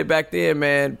 I said it back then,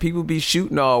 man. People be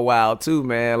shooting all wild too,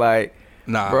 man. Like,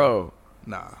 Nah, bro,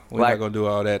 Nah, we're Like- not gonna do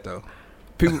all that though.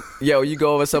 people, yo, you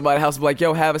go over somebody's house, be like,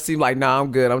 yo, have a seat. Like, nah,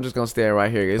 I'm good. I'm just gonna stand right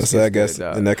here. It's, So I it's guess good,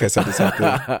 dog. in that case, I just have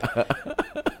to.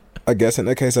 I guess in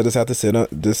that case, I just have to sit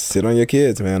on your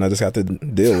kids, man. I just have to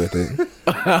deal with it.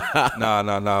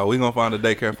 Nah. We gonna find a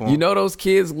daycare for them. You know those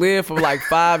kids live for like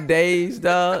 5 days,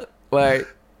 dog. Like,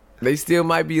 they still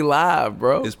might be live,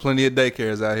 bro. There's plenty of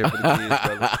daycares out here for the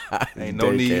kids, brother. Ain't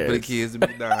no need for the Daycares. kids to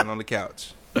be dying on the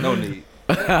couch. No need.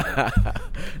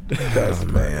 Oh,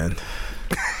 man.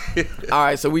 All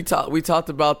right, so we talked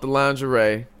about the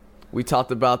lingerie. We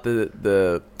talked about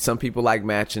the some people like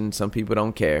matching, some people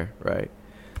don't care, right?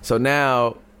 So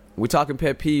now we're talking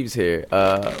pet peeves here.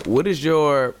 What is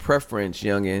your preference,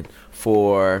 youngin,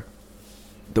 for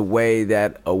the way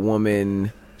that a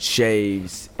woman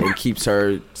shaves and keeps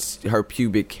her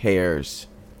pubic hairs?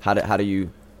 How do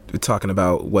you? We're talking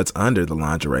about what's under the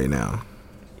lingerie now.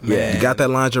 Yeah, you got that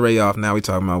lingerie off. Now we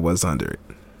talking about what's under it.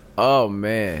 Oh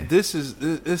man,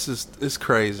 it's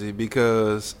crazy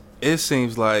because it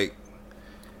seems like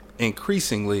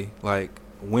increasingly like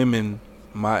women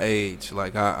my age,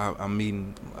 like I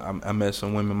met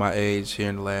some women my age here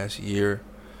in the last year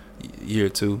or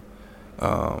two,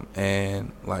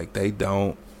 and like they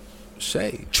don't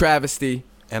shave. Travesty.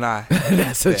 And I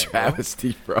that's a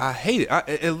travesty, bro. I hate it.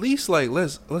 At least like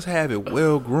let's have it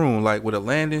well groomed, like with a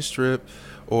landing strip,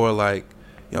 or like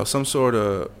some sort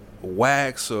of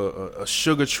wax or a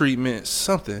sugar treatment,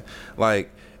 something.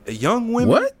 Like young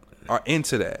women are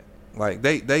into that. Like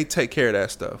they take care of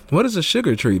that stuff. What is a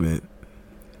sugar treatment?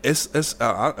 It's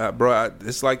bro.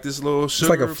 It's like this little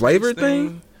sugar. It's like a flavor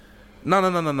thing.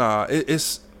 No.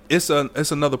 It's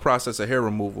another process of hair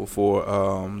removal for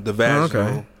the vaginal.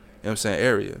 Okay. You know what I'm saying,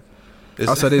 area.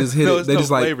 So they just hit it. They no just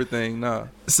like flavor thing. Nah.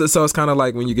 So it's kind of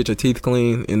like when you get your teeth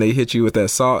clean and they hit you with that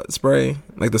salt spray,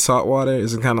 like the salt water.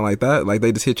 Is it kind of like that? Like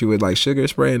they just hit you with like sugar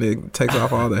spray and it takes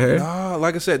off all the hair? Nah,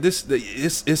 like I said, it's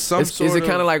some sort of. Is it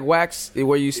kind of like wax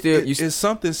where you still? It's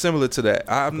something similar to that.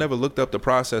 I've never looked up the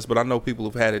process, but I know people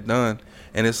who've had it done,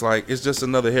 and it's like it's just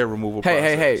another hair removal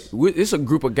process. Hey! It's a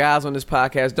group of guys on this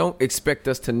podcast. Don't expect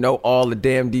us to know all the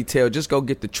damn detail. Just go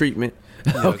get the treatment.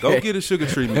 Yeah, okay. Go get a sugar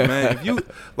treatment, man.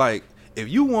 If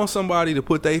you want somebody to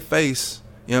put their face,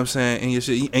 you know what I'm saying, in your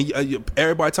shit, and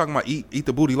everybody talking about eat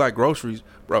the booty like groceries,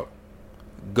 bro,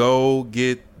 go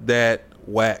get that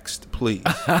waxed, please.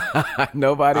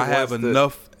 Nobody. I have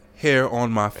enough hair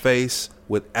on my face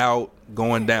without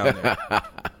going down there.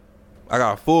 I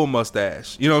got a full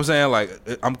mustache. You know what I'm saying?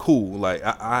 Like I'm cool. Like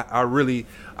I really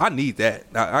need that.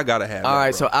 I gotta have. All that,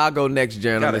 right, bro. so I'll go next,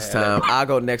 Jaron, on this time. I'll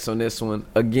go next on this one.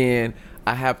 Again,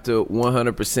 I have to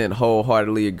 100%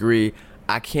 wholeheartedly agree.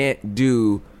 I can't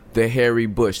do the hairy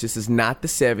bush. This is not the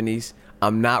 70s.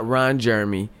 I'm not Ron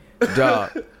Jeremy.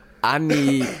 Dog, I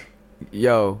need,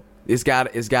 it's got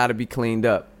to be cleaned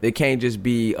up. It can't just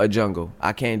be a jungle.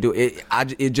 I can't do it.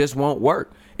 It just won't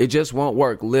work. It just won't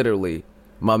work, literally.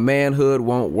 My manhood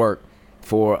won't work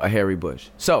for a hairy bush.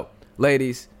 So,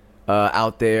 ladies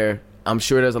out there, I'm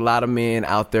sure there's a lot of men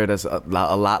out there that's a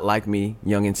lot like me.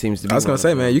 Youngin seems to be. I was gonna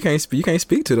say, man, you can't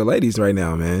speak to the ladies right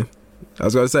now, man. I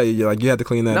was gonna say, you have to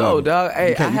clean that up. No, dog.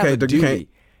 Hey, I have a duty.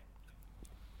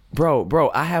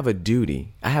 Bro, I have a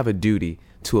duty. I have a duty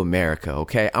to America.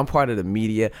 Okay, I'm part of the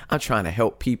media. I'm trying to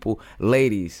help people.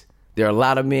 Ladies, there are a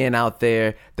lot of men out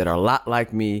there that are a lot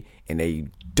like me, and they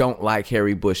don't like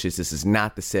hairy bushes. This is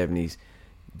not the 70s.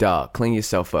 Dog, clean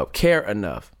yourself up. Care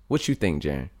enough. What you think,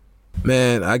 Jaron?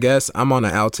 Man, I guess I'm on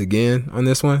the outs again on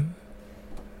this one.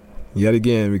 Yet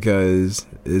again, because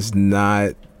it's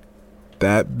not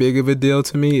that big of a deal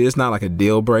to me. It's not like a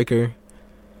deal breaker.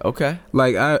 Okay.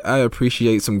 Like, I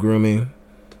appreciate some grooming,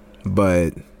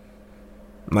 but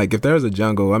like if there's a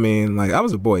jungle, I mean, like I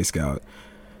was a Boy Scout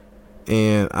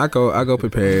and I go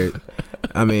prepared.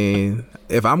 I mean,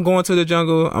 if I'm going to the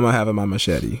jungle, I'm gonna have my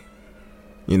machete.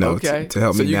 Okay. To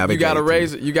help me navigate.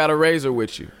 You got a razor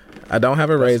with you. I don't have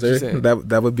a razor.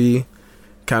 That would be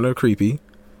kind of creepy.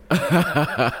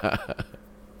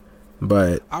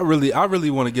 But I really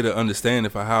want to get an understanding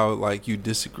for how like you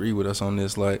disagree with us on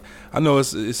this. Like I know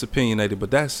it's opinionated,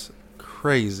 but that's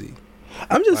crazy.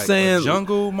 I'm just saying,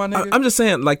 jungle, my nigga. I'm just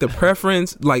saying, like the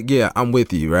preference. Like, yeah, I'm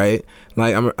with you, right?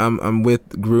 Like I'm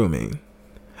with grooming.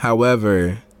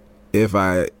 However, if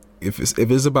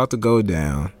it's about to go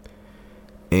down,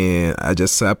 and I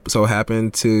just so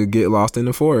happen to get lost in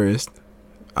the forest,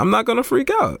 I'm not gonna freak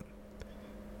out.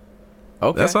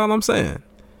 Okay, that's all I'm saying.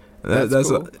 That's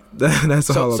cool. That's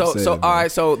all I'm saying. So all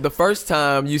right. So the first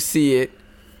time you see it,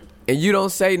 and you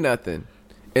don't say nothing,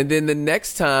 and then the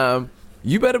next time,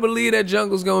 you better believe that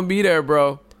jungle's gonna be there,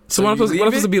 bro. So what I'm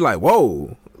supposed to be like?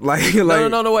 Whoa, like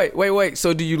no. Wait.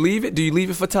 So do you leave it? Do you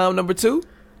leave it for time number 2?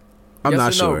 I'm yes not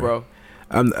or sure, no, bro.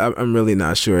 I'm really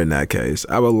not sure in that case.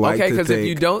 I would like to think. Okay, because if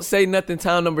you don't say nothing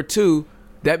time number 2,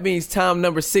 that means time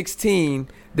number 16,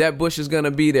 that bush is gonna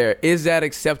be there. Is that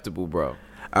acceptable, bro?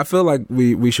 I feel like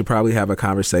we should probably have a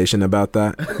conversation about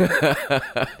that.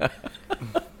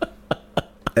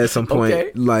 At some point,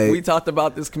 okay. Like we talked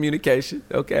about this communication.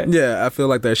 Okay. Yeah, I feel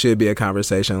like there should be a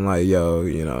conversation. Like, yo,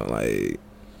 like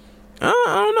I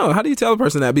don't know. How do you tell a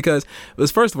person that? Because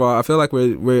first of all, I feel like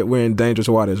we're in dangerous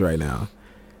waters right now.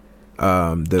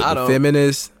 The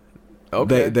feminists,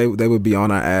 okay, they would be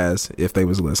on our ass if they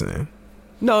was listening.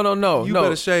 No. You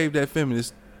better shave that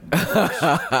feminist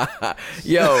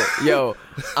Yo,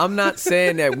 I'm not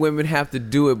saying that women have to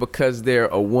do it because they're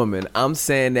a woman. I'm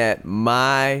saying that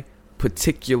my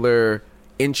particular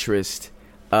interest,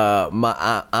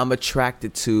 I'm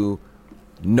attracted to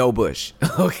no bush.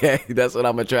 Okay, that's what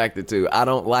I'm attracted to. I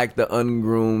don't like the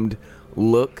ungroomed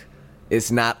look. It's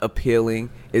not appealing.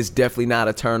 It's definitely not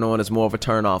a turn on. It's more of a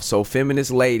turn off. So, feminist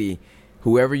lady,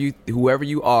 whoever you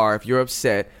are, if you're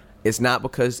upset, it's not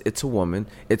because it's a woman.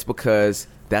 It's because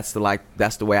that's the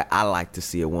way I like to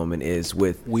see a woman is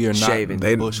with we are shaving.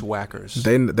 Not bushwhackers.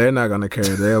 They're not gonna care.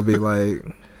 They'll be like,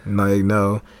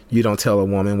 no, you don't tell a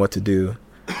woman what to do,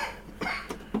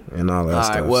 and all that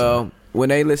stuff. All right. Well, when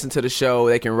they listen to the show,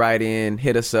 they can write in,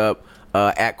 hit us up.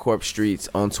 At Corp Streets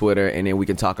on Twitter, and then we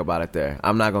can talk about it there.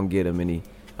 I'm not gonna get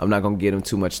him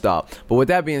too much thought. But with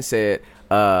that being said,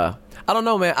 I don't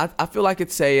know, man. I feel like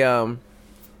it's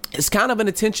it's kind of an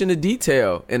attention to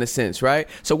detail in a sense, right?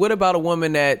 So what about a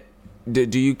woman that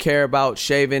do you care about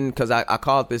shaving? Because I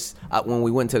called this when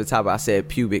we went to the top. I said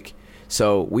pubic.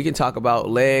 So we can talk about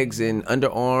legs and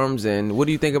underarms. And what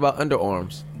do you think about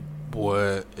underarms?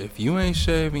 Boy, if you ain't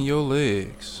shaving your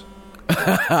legs.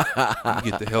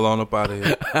 Get the hell on up out of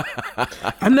here.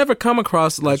 I've never come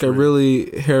across like a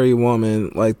really hairy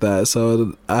woman like that,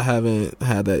 so I haven't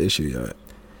had that issue yet.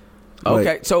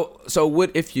 Okay, so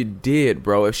what if you did,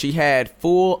 bro? If she had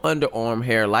full underarm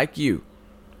hair like you,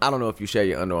 I don't know if you share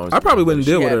your underarms. I probably wouldn't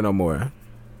deal with her no more,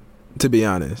 to be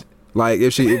honest. Like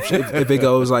if it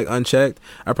goes like unchecked,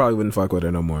 I probably wouldn't fuck with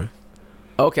her no more.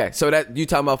 Okay, so that you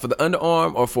talking about for the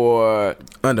underarm or for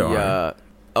underarm?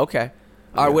 Okay.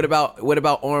 All right, what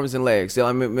about arms and legs?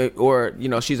 I mean, or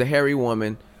she's a hairy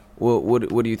woman.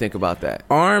 What do you think about that?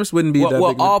 Arms wouldn't be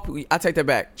that big. I take that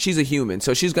back. She's a human,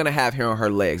 so she's gonna have hair on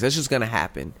her legs. That's just gonna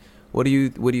happen. What do you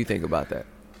think about that?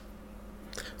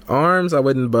 Arms, I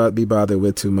wouldn't be bothered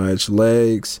with too much.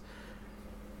 Legs,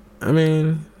 I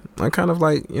mean, I kind of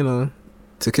like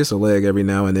to kiss a leg every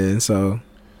now and then, so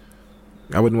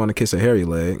I wouldn't want to kiss a hairy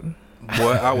leg.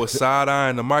 Boy, I was side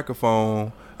eyeing the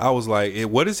microphone. I was like,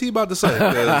 what is he about to say?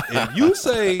 If you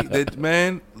say that,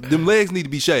 man, them legs need to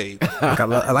be shaved.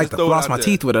 I like to floss my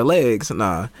teeth with her legs.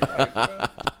 Nah.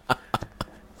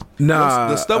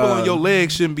 The stubble on your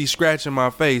legs shouldn't be scratching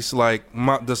my face like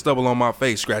the stubble on my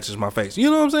face scratches my face. You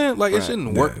know what I'm saying? Like, it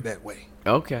shouldn't work that way.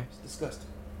 Okay. It's disgusting.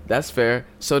 That's fair.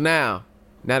 So now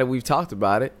that we've talked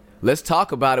about it, let's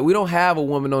talk about it. We don't have a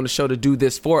woman on the show to do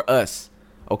this for us.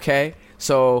 Okay?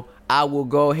 So I will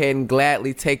go ahead and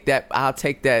gladly take that. I'll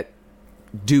take that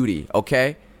duty,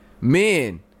 okay?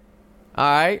 Men, all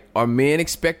right? Are men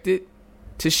expected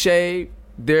to shave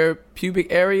their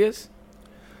pubic areas?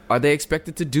 Are they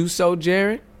expected to do so,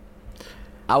 Jaron?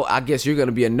 I guess you're going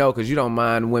to be a no because you don't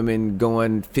mind women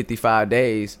going 55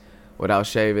 days without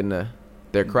shaving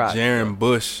their crotch. Jaron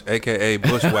Bush, a.k.a.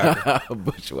 Bushwhacker.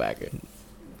 Bushwhacker.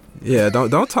 Yeah,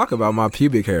 don't talk about my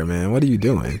pubic hair, man. What are you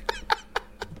doing?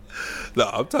 No,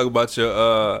 I'm talking about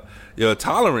your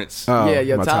tolerance. Yeah,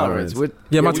 your tolerance.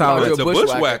 My tolerance. A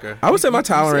bushwhacker. I would say my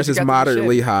tolerance is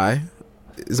moderately high.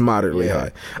 It's moderately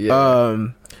high. Yeah.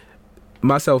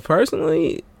 Myself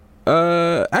personally,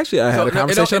 actually, I had a conversation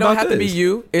about this. It don't have to be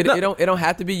you. It don't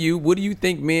have to be you. What do you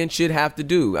think men should have to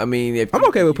do? I mean, I'm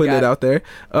okay with putting it out there.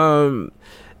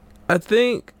 I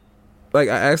think, like,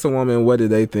 I asked a woman what did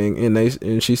they think,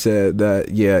 and she said that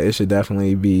it should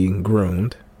definitely be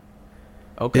groomed.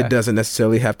 Okay. It doesn't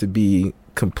necessarily have to be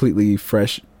completely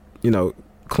fresh,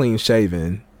 clean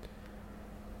shaven.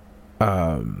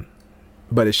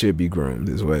 But it should be groomed,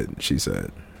 is what she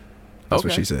said. That's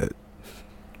what she said.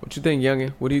 What you think,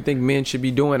 youngin? What do you think men should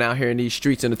be doing out here in these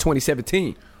streets in the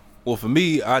 2017? Well, for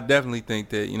me, I definitely think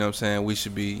that, we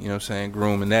should be,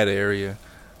 groom in that area.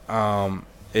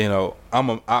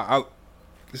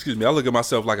 Excuse me, I look at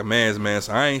myself like a man's man,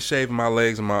 so I ain't shaving my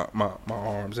legs and my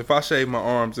arms. If I shave my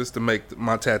arms, it's to make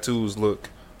my tattoos look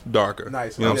darker.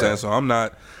 Nice. You know what I'm saying? So I'm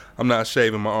not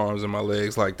shaving my arms and my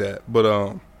legs like that.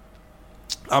 But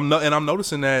I'm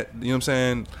noticing that, you know what I'm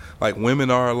saying, like, women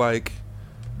are like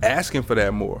asking for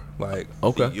that more. Like,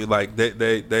 okay. Like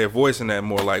they're voicing that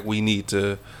more, like, we need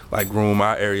to like groom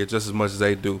our area just as much as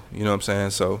they do. You know what I'm saying?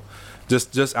 So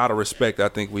just out of respect, I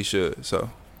think we should. So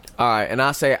all right, and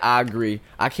I say I agree.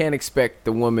 I can't expect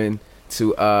the woman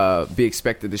to be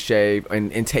expected to shave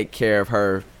and take care of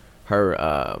her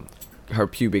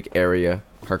pubic area,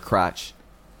 her crotch,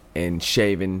 and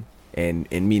shaving, and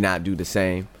me not do the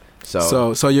same.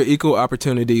 So you're equal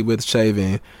opportunity with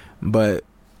shaving, but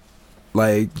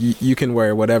like you can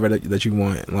wear whatever that you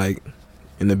want, like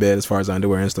in the bed as far as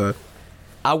underwear and stuff.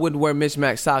 I wouldn't wear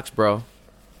mismatched socks, bro.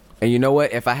 And you know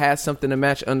what? If I had something to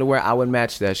match underwear, I would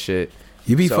match that shit.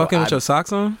 You be fucking with your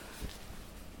socks on?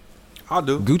 I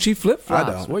do. Gucci flip flops.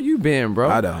 I don't. Where you been, bro?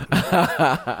 I don't.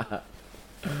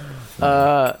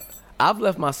 I've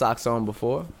left my socks on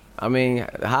before. I mean,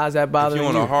 how's that bothering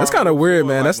you? That's kind of weird,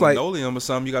 man. That's like linoleum or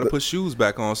something. You got to put shoes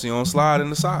back on so you don't slide in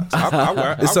the socks.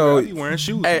 I be wearing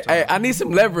shoes. Hey, I need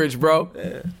some leverage, bro.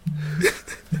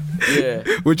 Yeah.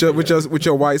 with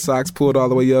your white socks pulled all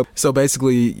the way up. So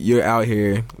basically, you're out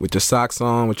here with your socks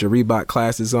on, with your Reebok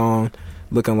classes on,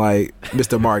 looking like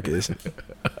Mr. Marcus.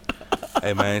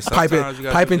 Hey man,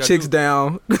 piping chicks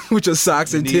down with your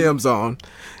socks and Tim's on.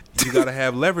 You gotta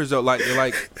have leverage though, like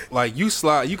you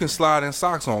slide. You can slide in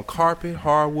socks on carpet,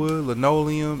 hardwood,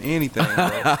 linoleum, anything.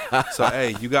 Bro. So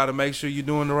hey, you gotta make sure you're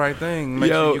doing the right thing. He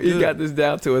got this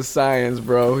down to a science,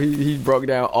 bro. He broke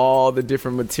down all the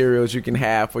different materials you can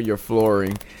have for your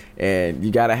flooring, and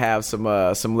you gotta have some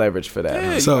leverage for that.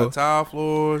 Yeah, you got tile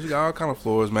floors, you got all kind of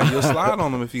floors, man. You'll slide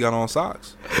on them if you got on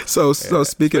socks. So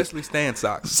speaking, especially stand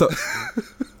socks. So,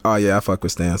 oh yeah, I fuck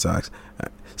with stand socks.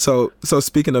 So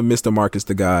speaking of Mr. Marcus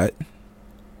the God,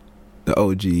 the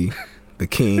OG, the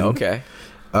king. Okay.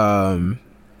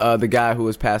 The guy who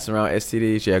was passing around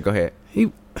STDs. Yeah, go ahead.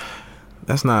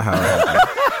 That's not how it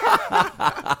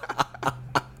happened.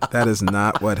 That is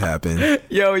not what happened.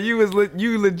 Yo, you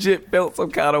legit felt some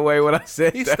kind of way when I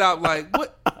said he that. stopped like,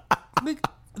 what?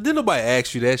 Didn't nobody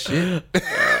ask you that shit?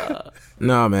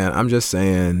 No, man. I'm just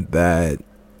saying that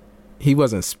he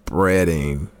wasn't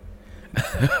spreading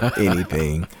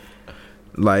anything.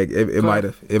 Like it might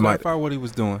have. It might clarify what he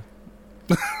was doing.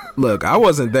 Look, I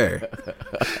wasn't there.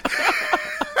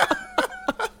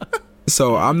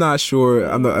 So I'm not sure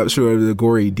of the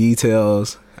gory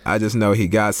details. I just know he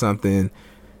got something.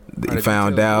 He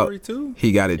found out.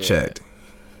 He got it checked.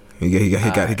 He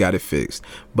got it fixed.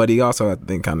 But he also, I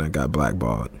think, kind of got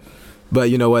blackballed. But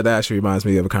you know what? That actually reminds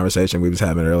me of a conversation we was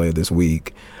having earlier this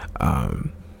week.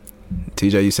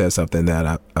 TJ, you said something that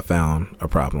I found a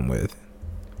problem with.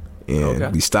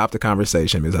 And we stopped the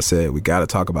conversation because I said, we got to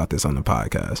talk about this on the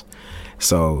podcast.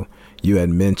 So you had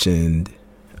mentioned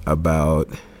about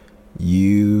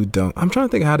I'm trying to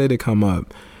think, how did it come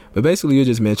up? But basically you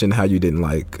just mentioned how you didn't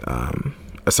like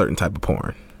a certain type of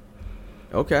porn.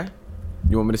 Okay.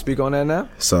 You want me to speak on that now?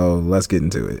 So let's get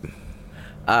into it.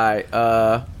 All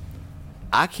right.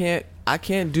 I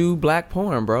can't do black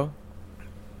porn, bro.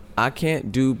 I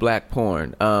can't do black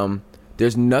porn.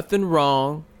 There's nothing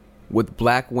wrong with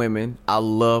black women. I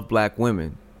love black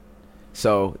women.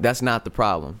 So that's not the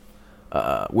problem.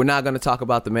 We're not going to talk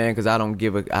about the man because I don't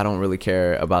really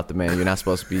care about the man. You're not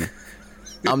supposed to be.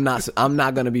 I'm not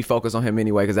going to be focused on him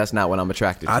anyway because that's not what I'm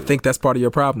attracted to. I think that's part of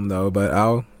your problem though, but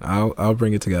I'll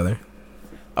bring it together.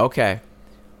 Okay.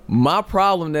 My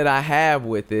problem that I have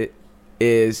with it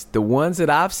is the ones that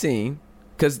I've seen,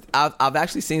 because I've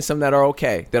actually seen some that are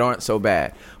okay, that aren't so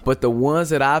bad. But the ones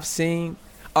that I've seen,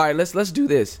 all right, let's do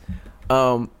this.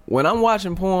 When I'm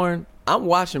watching porn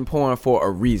for a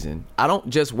reason. I don't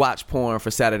just watch porn for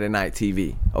Saturday night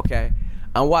TV, okay?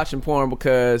 I'm watching porn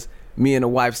because me and the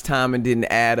wife's timing didn't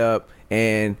add up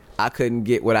and I couldn't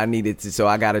get what I needed to, so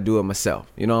I got to do it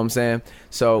myself. You know what I'm saying?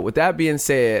 So with that being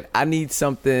said, I need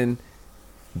something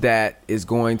that is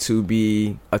going to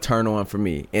be a turn on for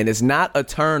me. And it's not a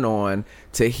turn on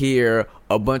to hear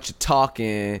a bunch of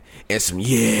talking and some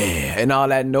and all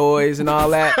that noise and all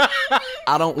that.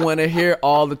 I don't want to hear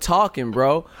all the talking,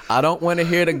 bro. I don't want to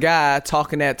hear the guy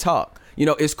talking that talk. You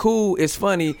know, it's cool, it's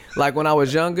funny, like when I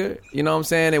was younger, you know what I'm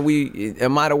saying, and I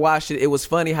might have watched it, it was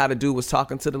funny how the dude was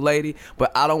talking to the lady,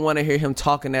 but I don't want to hear him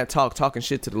talking that talk, talking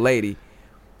shit to the lady.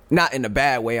 Not in a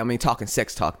bad way, I mean talking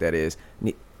sex talk, that is.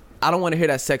 I don't want to hear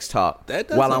that sex talk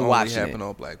while I'm watching it. That doesn't happen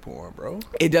on black porn, bro.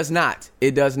 It does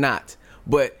not.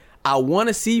 But I want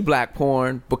to see black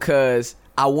porn because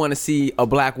I want to see a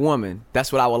black woman.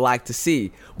 That's what I would like to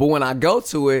see. But when I go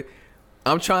to it,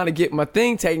 I'm trying to get my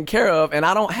thing taken care of, and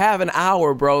I don't have an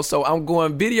hour, bro. So I'm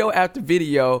going video after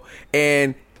video,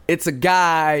 and it's a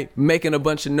guy making a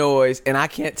bunch of noise, and I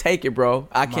can't take it, bro.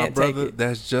 I can't take it.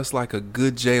 That's just like a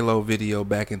good J-Lo video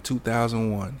back in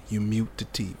 2001. You mute the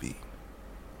TV.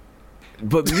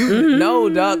 But no,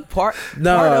 dog. Part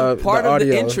of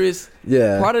the interest.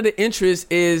 Yeah. Part of the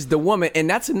interest is the woman, and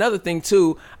that's another thing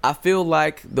too. I feel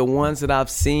like the ones that I've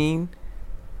seen,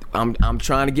 I'm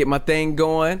trying to get my thing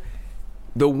going.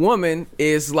 The woman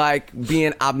is like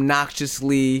being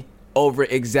obnoxiously over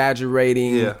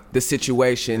exaggerating the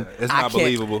situation. Yeah, it's not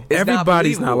believable.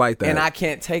 Everybody's not like that, and I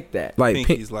can't take that. Like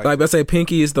let's say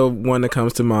Pinky is the one that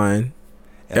comes to mind.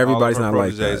 And everybody's all of not her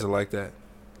like that. Are like that.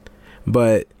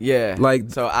 But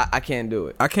so I can't do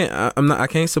it. I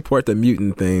can't support the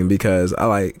mutant thing because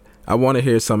I want to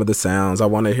hear some of the sounds. I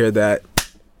want to hear that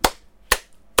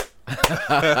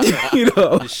You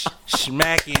know,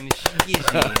 smacking,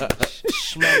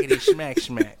 schmackity,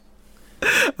 smack.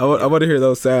 I want to hear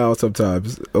those sounds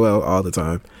sometimes. Well, all the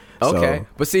time. Okay,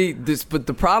 So, but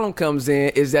the problem comes in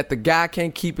is that the guy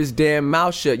can't keep his damn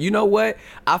mouth shut. You know what?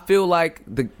 I feel like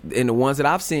in the ones that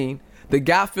I've seen, the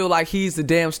guy feel like he's the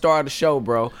damn star of the show,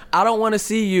 bro. I don't want to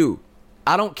see you.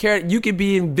 I don't care. You can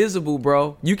be invisible,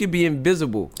 bro. You can be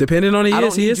invisible. depending on he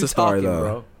is you a star talking,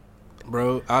 though.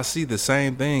 Bro, I see the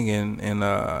same thing in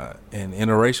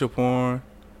interracial porn.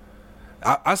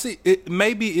 I see it.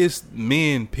 Maybe it's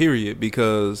men, period,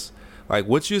 because like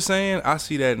what you're saying, I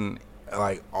see that in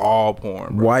like all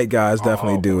porn. Bro. White guys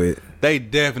definitely do it. They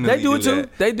definitely do it too.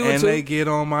 that. They do it and too. they get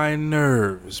on my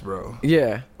nerves, bro.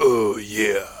 Yeah. Oh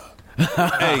yeah.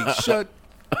 Hey, shut.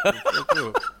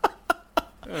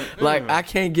 Like I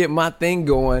can't get my thing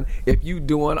going if you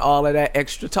doing all of that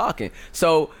extra talking.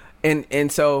 So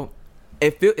and so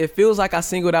it feels like I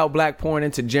singled out black porn,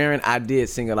 and to Jaren I did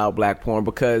single out black porn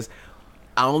because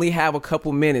I only have a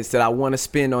couple minutes that I want to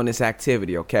spend on this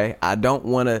activity. Okay, I don't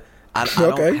want to. I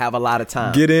don't have a lot of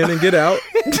time. Get in and get out.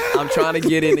 I'm trying to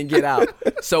get in and get out.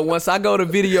 So once I go to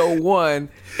video 1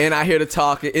 and I hear the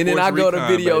talking, and then I go to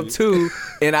video 2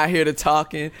 and I hear the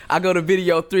talking, I go to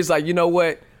video 3. It's like, you know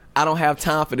what? I don't have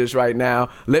time for this right now.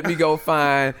 Let me go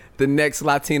find the next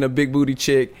Latina big booty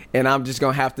chick, and I'm just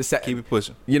gonna have to keep it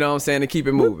pushing. You know what I'm saying? And keep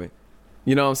it moving.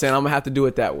 You know what I'm saying? I'm gonna have to do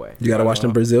it that way. You gotta watch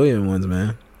them Brazilian ones,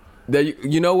 man.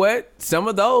 You know what? Some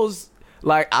of those,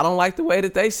 like, I don't like the way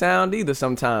that they sound either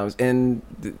sometimes, and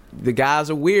the guys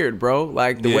are weird, bro.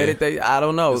 Like the way that they, I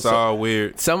don't know. It's all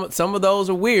weird. Some of those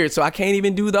are weird, so I can't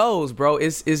even do those, bro.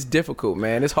 It's difficult,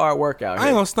 man. It's hard work out here. I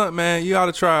ain't gonna stunt, man. You ought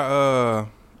to try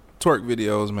twerk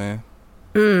videos, man.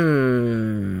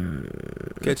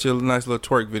 Get you a nice little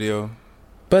twerk video.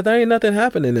 But there ain't nothing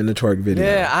happening in the twerk video.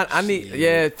 Yeah, I need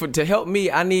to help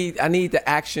me. I need the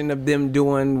action of them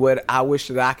doing what I wish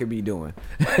that I could be doing.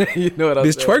 You know what I'm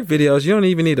These saying? twerk videos, you don't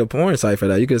even need a porn site for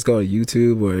that. You can just go to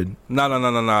YouTube or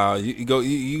No. You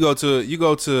go to you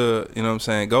know what I'm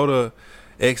saying? Go to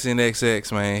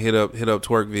XNXX, man. Hit up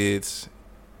twerk vids.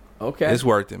 Okay. It's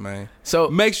worth it, man. So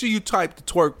make sure you type the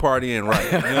twerk party in right.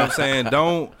 You know what I'm saying?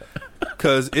 Don't,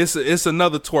 cause it's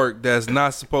another twerk that's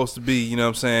not supposed to be, you know what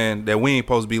I'm saying, that we ain't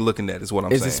supposed to be looking at is what I'm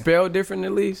saying. Is it spelled different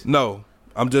at least? No.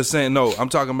 I'm just saying no. I'm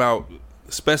talking about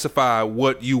specify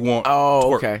what you want.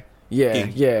 Oh, okay.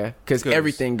 Yeah. Cause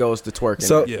everything goes to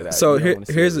twerking. So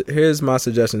here's my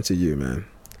suggestion to you, man.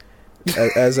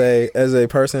 As a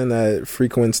person that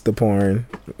frequents the porn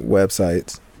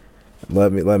websites,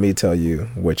 let me tell you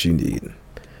what you need.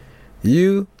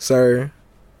 You, sir,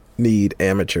 need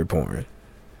amateur porn.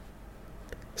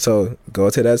 So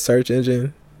go to that search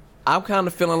engine. I'm kind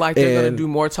of feeling like they're gonna do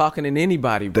more talking than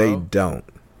anybody, bro.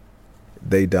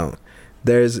 They don't.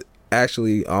 There's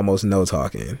actually almost no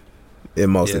talking in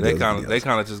most of those videos. They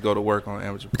kind of just go to work on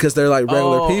amateur porn. Because they're like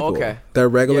regular people. Okay. They're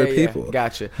regular people.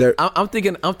 Gotcha. I'm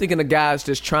thinking of guys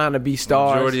just trying to be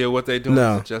stars. Majority of what they do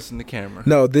is adjusting the camera.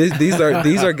 No, these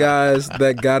are guys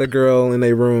that got a girl in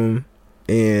their room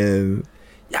and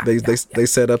they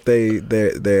set up their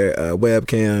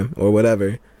webcam or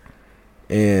whatever,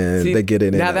 and they get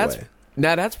it in that way.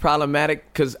 Now that's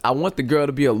problematic because I want the girl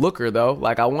to be a looker though.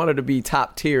 Like I want her to be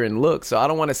top tier in look, so I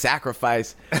don't want to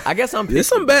sacrifice. I guess I'm. There's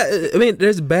some bad. I mean,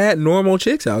 there's bad normal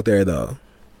chicks out there though.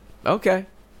 Okay.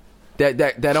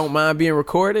 That don't mind being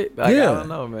recorded. Like, yeah. I don't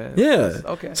know, man. Yeah.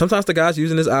 Okay. Sometimes the guy's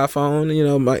using his iPhone. You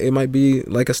know, it might be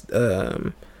like a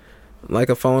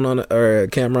phone or a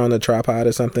camera on a tripod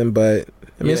or something. But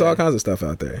I mean, it's all kinds of stuff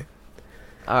out there.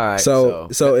 All right. So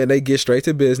and they get straight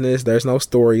to business. There's no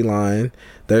storyline.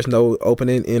 There's no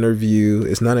opening interview.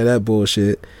 It's none of that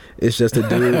bullshit. It's just a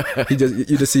dude. You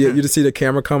just see the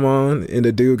camera come on, and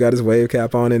the dude got his wave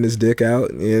cap on and his dick out,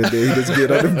 and then he just get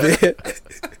on the bed.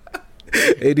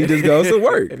 And he just goes to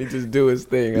work. And he just do his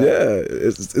thing. Huh? Yeah,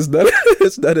 it's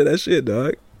none of that shit,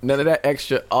 dog. None of that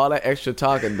extra, all that extra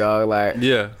talking, dog. Like,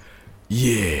 yeah,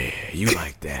 you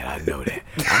like that. I know that.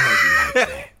 I know you like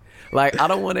that. Like, I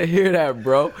don't want to hear that,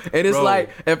 bro. And it's like,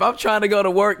 if I'm trying to go to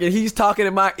work and he's talking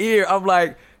in my ear, I'm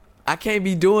like, I can't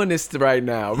be doing this right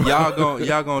now, bro.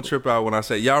 Y'all gonna trip out when I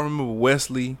say, y'all remember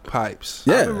Wesley Pipes?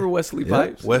 Yeah. I remember Wesley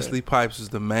Pipes. Wesley Pipes is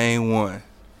the main one.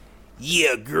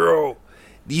 Yeah, girl.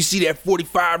 Do you see that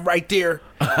 45 right there?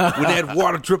 With that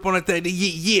water drip on that thing?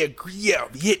 Yeah.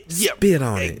 Spit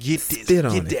on it. Get this. Spit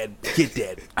on Get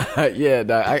that. Yeah,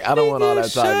 dog. I don't want all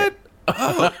that talking. Shut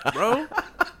up, bro.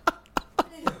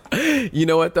 You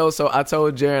know what, though? So I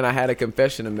told Jaren I had a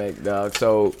confession to make, dog.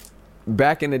 So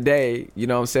back in the day, you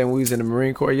know what I'm saying, when we was in the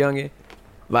Marine Corps, youngin',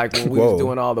 Like when we was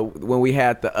doing when we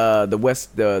had the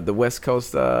West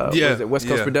Coast what is it, West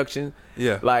Coast production.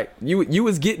 Yeah. Like you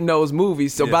was getting those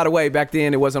movies. So by the way, back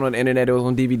then it wasn't on the internet, it was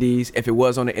on DVDs. If it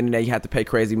was on the internet, you had to pay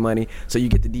crazy money. So you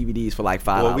get the DVDs for like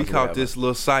 $5. Well, we caught this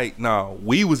little site. No,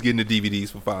 we was getting the DVDs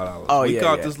for $5. Oh, we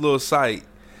caught this little site,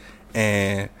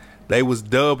 and they was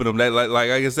dubbing them. They like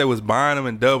I guess they was buying them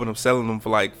and dubbing them, selling them for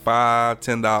like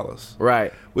 $5-10.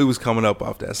 Right. We was coming up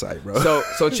off that site, bro.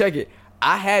 So check it.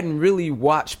 I hadn't really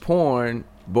watched porn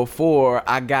before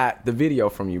I got the video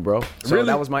from you, bro. So Really?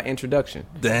 that was my introduction.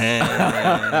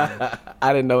 Damn.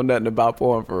 I didn't know nothing about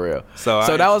porn for real. So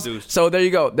there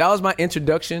you go. That was my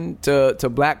introduction to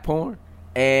black porn,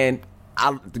 and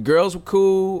the girls were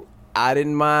cool. I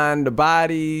didn't mind the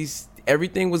bodies.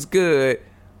 Everything was good,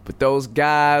 but those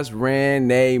guys ran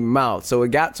their mouth. So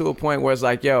it got to a point where it's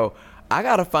like, yo, I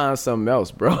gotta find something else,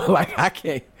 bro. Like I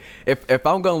can't. If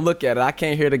I'm gonna look at it, I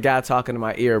can't hear the guy talking in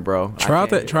my ear, bro. Try out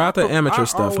the amateur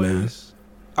stuff, man.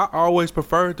 I always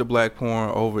preferred the black porn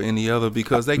over any other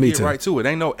because they get right to it.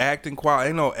 Ain't no acting quality,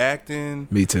 ain't no acting.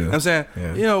 Me too. You know what I'm saying?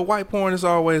 Yeah. You know, white porn is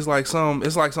always like some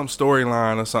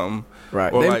storyline or something.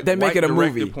 Right. Or They make it a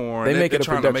movie. Porn. They make it a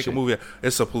trying production. to make a movie.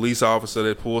 It's a police officer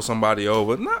that pulls somebody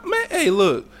over. Nah, man, hey,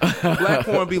 look. Black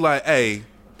porn be like, hey,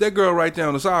 that girl right there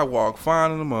on the sidewalk,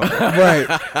 finding them up. Right.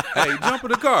 Hey, jump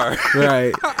in the car.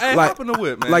 Right. Hey, hop in the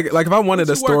whip, man. Like if I wanted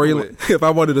a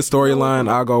storyline,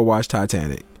 I'll go watch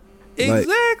Titanic.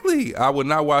 Exactly. I would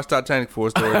not watch Titanic for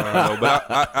a storyline, though, but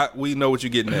I we know what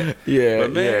you're getting at. Yeah,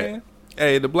 but man,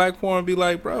 hey, the black porn be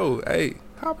like, bro, hey,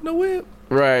 hop in the whip.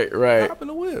 Right. Hop in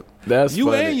the whip. That's you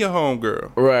funny. and your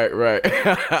homegirl. Right.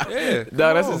 Yeah.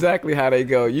 No, that's exactly how they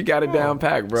go. You got it down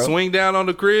packed, bro. Swing down on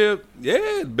the crib.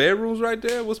 Yeah, bedroom's right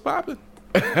there. What's popping?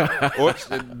 Or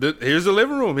here's the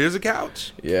living room. Here's a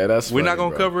couch. Yeah, that's. We're not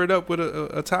funny, gonna cover it up with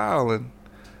a towel and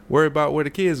worry about where the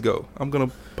kids go. I'm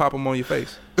gonna pop them on your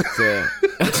face. Yeah.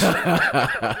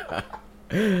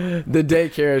 The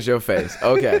daycare is your face.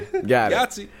 Okay, got it.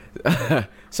 Yahtzee.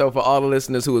 So for all the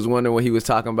listeners who was wondering what he was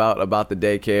talking about the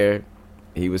daycare,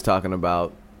 he was talking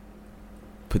about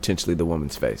potentially the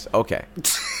woman's face. Okay.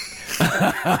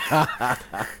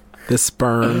 The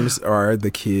sperms are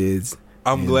the kids.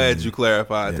 I'm glad you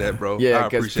clarified that, bro. Yeah, I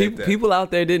because appreciate that. people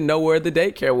out there didn't know where the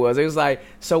daycare was. It was like,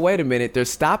 so wait a minute, they're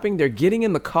stopping, they're getting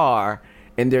in the car,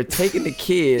 and they're taking the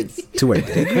kids To a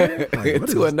daycare? Like,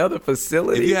 to another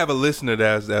facility. If you have a listener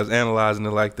that's analyzing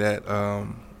it like that,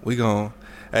 we gon'.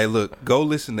 Hey, look, go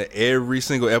listen to every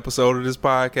single episode of this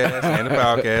podcast and the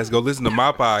podcast. Go listen to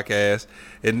my podcast,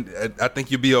 and I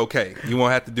think you'll be okay. You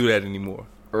won't have to do that anymore.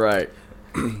 Right.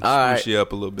 All right. Push you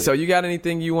up a little bit. So you got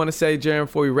anything you want to say, Jaron,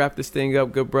 before we wrap this thing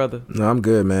up, good brother? No, I'm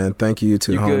good, man. Thank you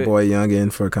to homeboy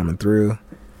Youngin for coming through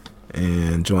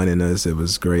and joining us. It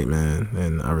was great, man,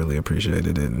 and I really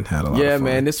appreciated it and had a lot of fun. Yeah,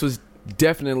 man, this was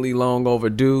definitely long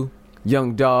overdue.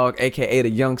 Young Dog, a.k.a. the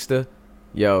Youngster.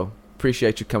 Yo,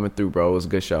 appreciate you coming through, bro. It was a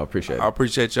good show. Appreciate it. I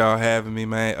appreciate y'all having me,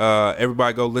 man.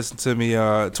 Everybody go listen to me,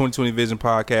 2020 Vision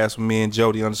Podcast with me and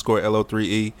Jody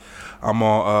 _LO3E. I'm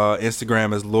on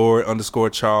Instagram as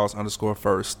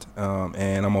Lord_Charles_first.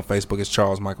 And I'm on Facebook as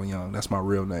Charles Michael Young. That's my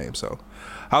real name. So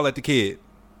holla at the kid.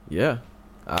 Yeah.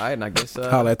 All right, and I guess...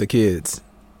 Holla at the kids.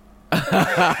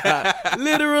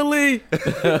 Literally.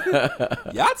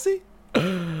 Yahtzee.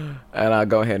 And I'll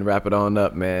go ahead and wrap it on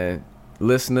up, man.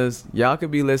 Listeners, y'all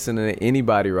could be listening to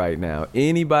anybody right now.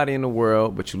 Anybody in the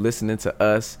world, but you listening to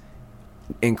us,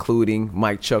 including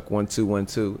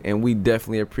MikeChuck1212. And we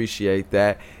definitely appreciate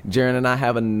that. Jaron and I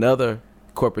have another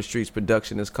Corporate Streets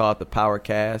production. It's called The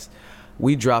Powercast.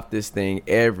 We drop this thing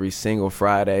every single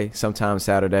Friday, sometimes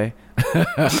Saturday.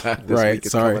 This Right, week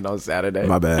it's sorry. coming on Saturday.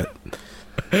 My bad.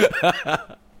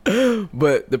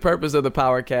 But the purpose of the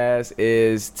Powercast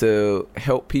is to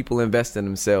help people invest in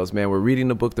themselves, man. We're reading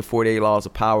the book, The 48 Laws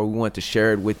of Power. We want to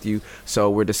share it with you.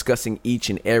 So we're discussing each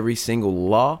and every single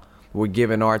law. We're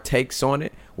giving our takes on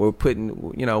it. We're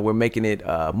we're making it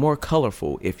more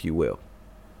colorful, if you will.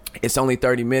 It's only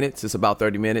 30 minutes. It's about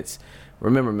 30 minutes.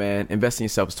 Remember, man, invest in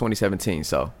yourself. It's 2017.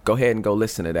 So go ahead and go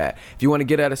listen to that. If you want to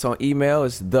get at us on email,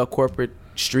 it's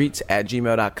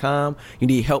thecorporatestreets@gmail.com. You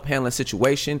need help handling a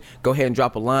situation, go ahead and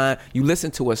drop a line. You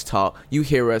listen to us talk. You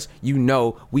hear us. You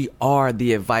know we are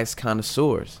the advice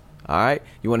connoisseurs. All right?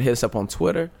 You want to hit us up on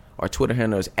Twitter? Our Twitter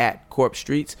handle is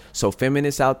 @CorpStreets. So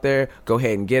feminists out there, go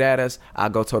ahead and get at us. I'll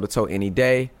go toe-to-toe any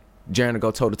day. Jaron will go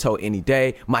toe-to-toe any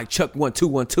day.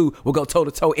 MikeChuck1212 will go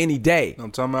toe-to-toe any day. I'm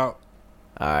talking about.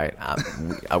 All right.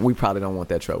 We probably don't want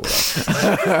that trouble,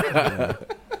 though.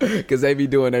 Because they be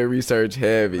doing their research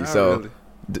heavy. So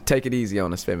take it easy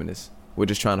on us, feminists. We're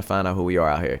just trying to find out who we are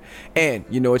out here. And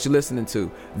you know what you're listening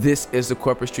to. This is the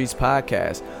Corporate Streets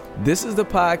Podcast. This is the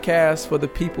podcast for the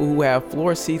people who have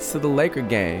floor seats to the Laker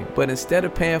game. But instead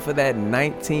of paying for that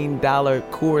 $19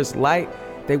 Coors Light,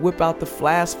 they whip out the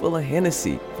flask full of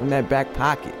Hennessy from that back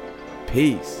pocket.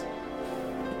 Peace.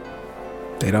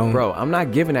 They don't. Bro, I'm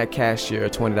not giving that cashier a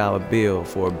 $20 bill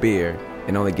for a beer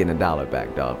and only getting $1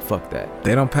 back, dog. Fuck that.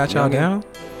 They don't pat y'all down?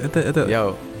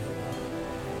 Yo.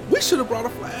 We should have brought a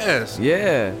flask.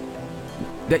 Yeah.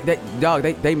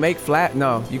 They make flat.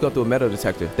 No, you go through a metal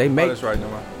detector. They make. That's right,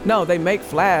 no, they make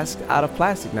flasks out of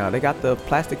plastic now. They got the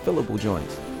plastic fillable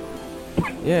joints.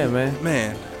 Yeah, man.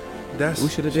 Man, we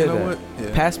should have did that. What?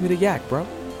 Yeah. Pass me the yak, bro.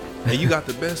 And you got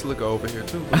the best liquor over here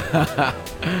too. All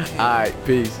right,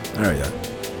 peace. All right, y'all.